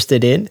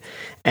interested in,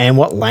 and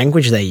what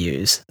language they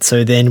use.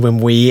 So then when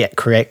we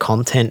create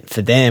content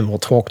for them or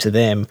talk to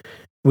them,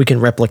 we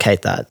can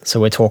replicate that. So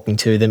we're talking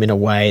to them in a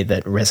way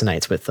that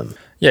resonates with them.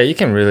 Yeah, you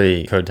can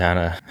really go down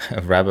a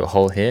rabbit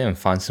hole here and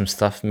find some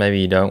stuff maybe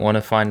you don't want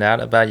to find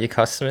out about your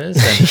customers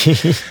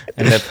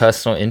and their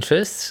personal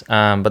interests.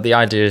 But the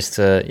idea is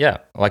to,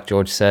 like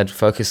George said,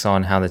 focus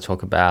on how they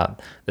talk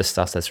about the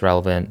stuff that's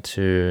relevant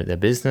to their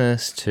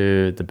business,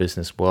 to the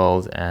business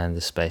world and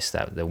the space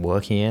that they're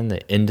working in,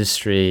 the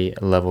industry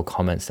level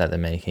comments that they're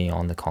making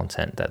on the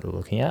content that they're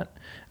looking at.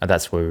 And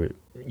that's where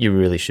you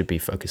really should be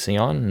focusing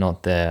on,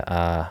 not their,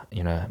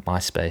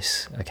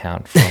 MySpace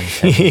account from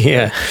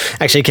Yeah.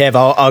 Actually, Kev,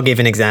 I'll give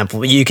an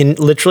example. You can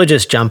literally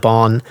just jump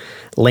on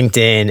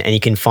LinkedIn and you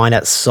can find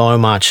out so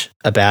much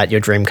about your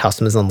dream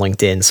customers on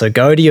LinkedIn. So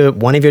go to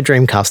one of your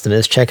dream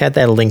customers, check out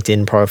their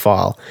LinkedIn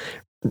profile.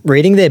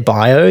 Reading their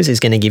bios is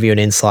going to give you an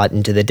insight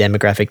into their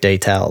demographic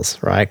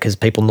details, right? Because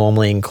people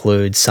normally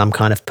include some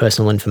kind of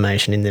personal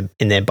information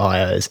in their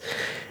bios.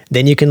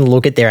 Then you can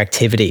look at their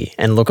activity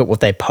and look at what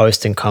they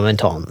post and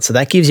comment on. So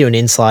that gives you an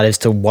insight as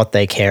to what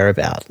they care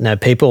about. Now,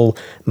 people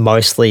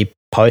mostly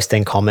post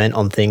and comment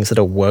on things that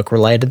are work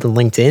related to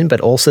LinkedIn, but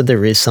also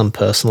there is some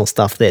personal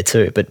stuff there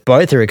too. But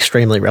both are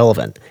extremely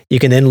relevant. You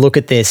can then look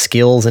at their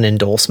skills and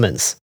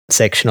endorsements.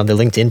 section of the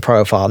LinkedIn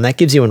profile. And that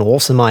gives you an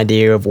awesome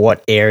idea of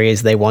what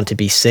areas they want to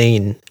be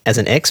seen as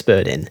an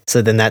expert in.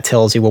 So then that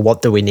tells you, well,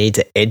 what do we need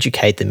to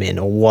educate them in,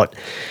 or what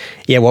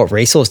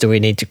resource do we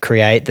need to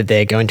create that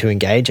they're going to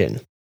engage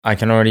in? I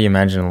can already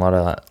imagine a lot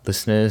of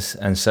listeners,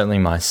 and certainly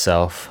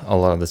myself, a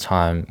lot of the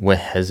time, we're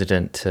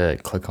hesitant to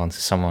click onto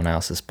someone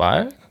else's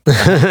bio,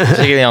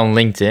 particularly on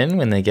LinkedIn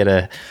when they get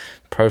a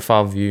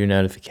profile view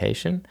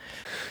notification.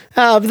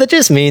 But that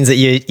just means that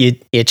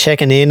you're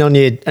checking in on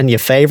your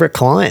favorite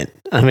client.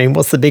 I mean,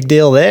 what's the big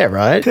deal there,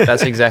 right?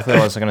 That's exactly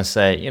what I was going to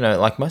say. You know,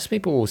 like most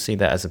people will see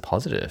that as a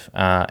positive,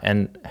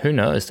 and who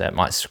knows, that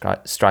might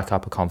strike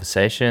up a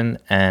conversation,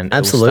 and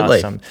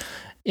absolutely.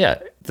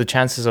 The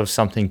chances of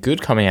something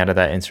good coming out of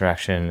that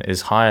interaction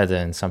is higher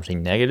than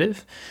something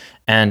negative.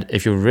 And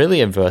if you're really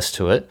averse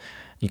to it,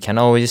 you can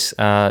always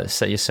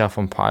set yourself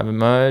on private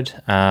mode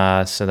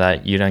so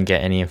that you don't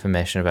get any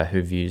information about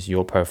who views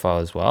your profile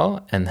as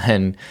well, and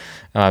then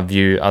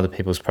view other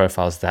people's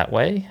profiles that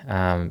way.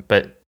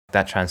 But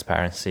that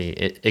transparency,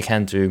 it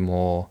can do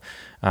more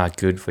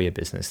good for your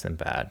business than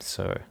bad.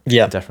 So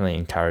I definitely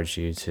encourage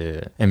you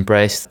to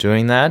embrace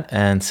doing that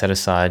and set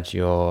aside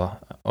your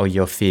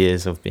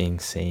fears of being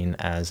seen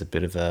as a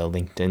bit of a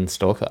LinkedIn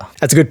stalker.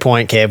 That's a good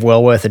point, Kev.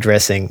 Well worth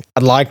addressing.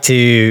 I'd like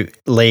to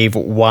leave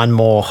one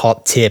more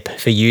hot tip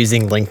for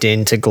using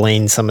LinkedIn to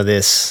glean some of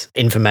this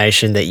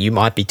information that you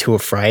might be too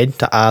afraid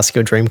to ask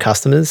your dream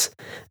customers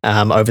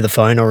over the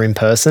phone or in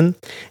person.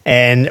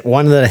 And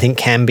one that I think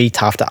can be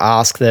tough to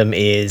ask them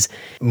is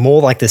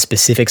more like the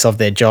specifics of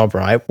their job,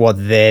 right? What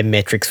their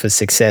metrics for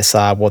success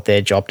are, what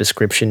their job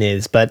description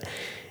is. But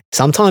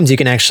sometimes you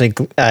can actually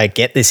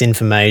get this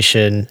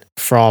information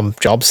from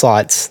job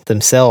sites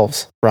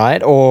themselves,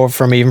 right? Or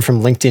even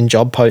from LinkedIn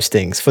job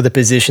postings for the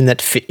position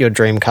that fit your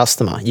dream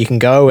customer. You can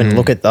go and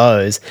look at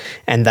those,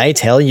 and they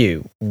tell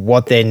you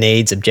what their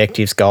needs,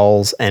 objectives,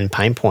 goals, and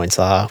pain points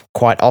are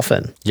quite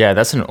often. Yeah,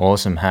 that's an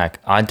awesome hack.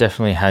 I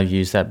definitely have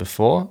used that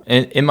before.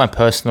 In my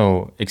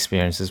personal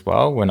experience as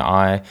well,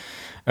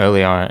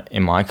 early on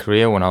in my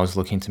career, when I was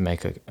looking to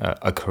make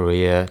a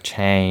career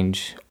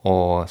change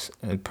or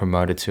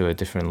promoted to a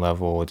different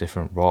level or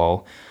different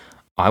role,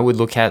 I would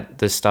look at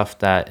the stuff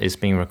that is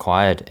being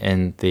required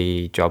in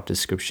the job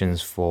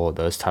descriptions for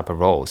those type of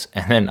roles,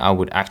 and then I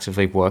would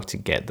actively work to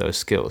get those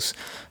skills.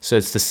 So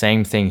it's the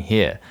same thing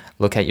here.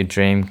 Look at your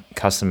dream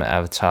customer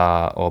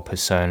avatar or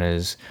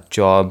personas,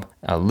 job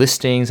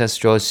listings, as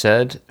George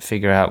said,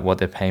 figure out what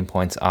their pain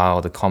points are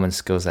or the common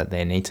skills that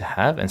they need to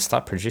have, and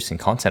start producing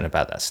content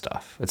about that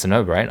stuff. It's a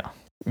no-brainer.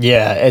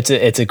 Yeah,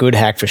 it's a good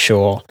hack for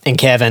sure. And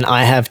Kevin,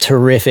 I have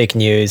terrific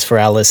news for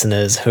our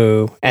listeners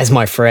who, as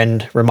my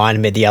friend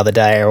reminded me the other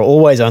day, are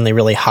always only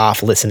really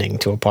half listening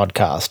to a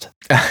podcast.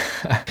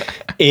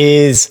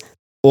 Is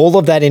all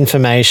of that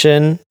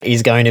information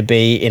is going to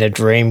be in a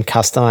dream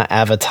customer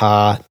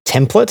avatar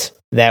template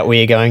that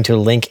we are going to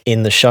link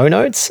in the show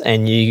notes,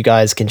 and you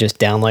guys can just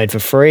download for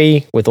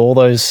free with all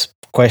those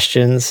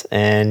questions,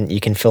 and you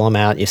can fill them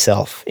out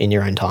yourself in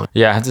your own time.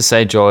 Yeah, I have to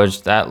say,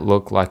 George, that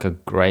looked like a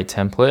great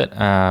template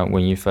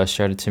when you first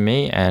showed it to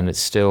me, and it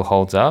still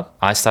holds up.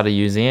 I started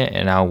using it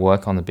in our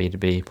work on the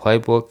B2B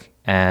Playbook,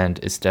 and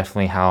it's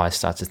definitely how I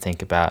start to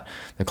think about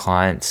the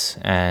clients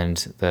and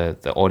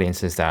the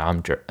audiences that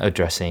I'm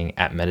addressing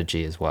at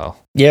Metagy as well.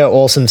 Yeah,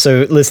 awesome.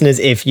 So listeners,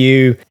 if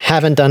you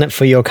haven't done it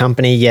for your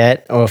company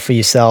yet or for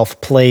yourself,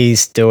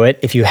 please do it.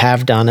 If you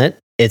have done it,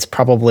 it's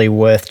probably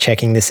worth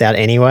checking this out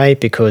anyway,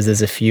 because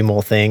there's a few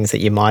more things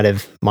that you might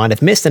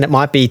have missed, and it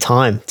might be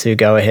time to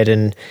go ahead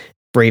and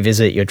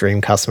revisit your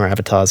dream customer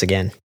avatars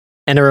again.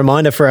 And a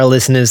reminder for our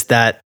listeners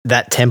that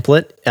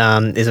template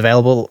is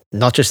available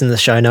not just in the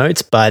show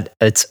notes, but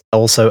it's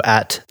also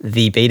at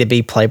the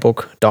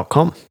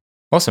b2bplaybook.com.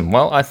 Awesome.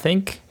 Well, I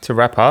think to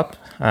wrap up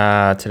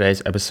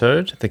today's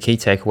episode, the key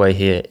takeaway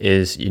here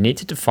is you need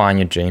to define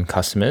your dream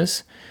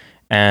customers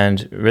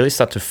and really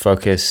start to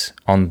focus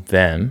on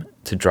them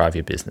to drive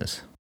your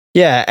business.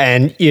 Yeah,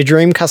 and your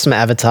dream customer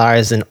avatar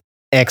is an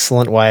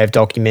excellent way of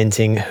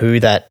documenting who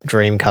that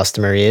dream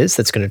customer is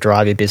that's going to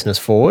drive your business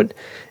forward,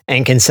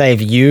 and can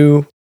save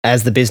you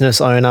as the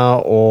business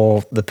owner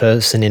or the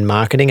person in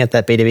marketing at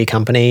that B2B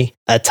company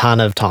a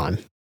ton of time.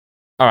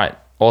 All right,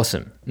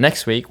 awesome.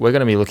 Next week, we're going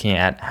to be looking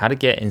at how to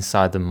get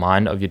inside the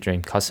mind of your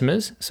dream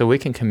customers so we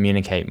can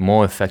communicate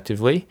more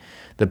effectively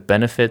the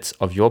benefits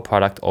of your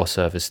product or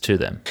service to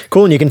them.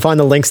 Cool, and you can find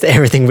the links to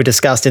everything we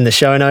discussed in the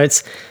show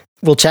notes.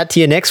 We'll chat to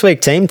you next week,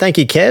 team. Thank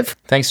you, Kev.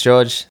 Thanks,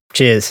 George.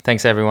 Cheers.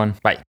 Thanks, everyone.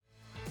 Bye.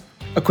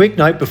 A quick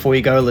note before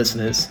you go,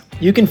 listeners.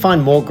 You can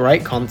find more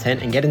great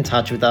content and get in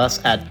touch with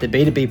us at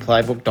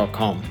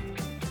theb2bplaybook.com.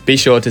 Be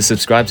sure to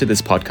subscribe to this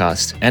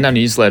podcast and our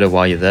newsletter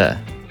while you're there.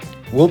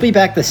 We'll be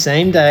back the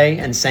same day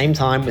and same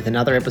time with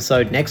another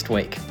episode next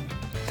week.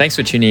 Thanks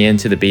for tuning in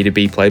to the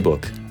B2B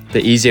Playbook,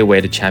 the easier way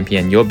to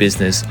champion your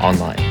business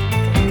online.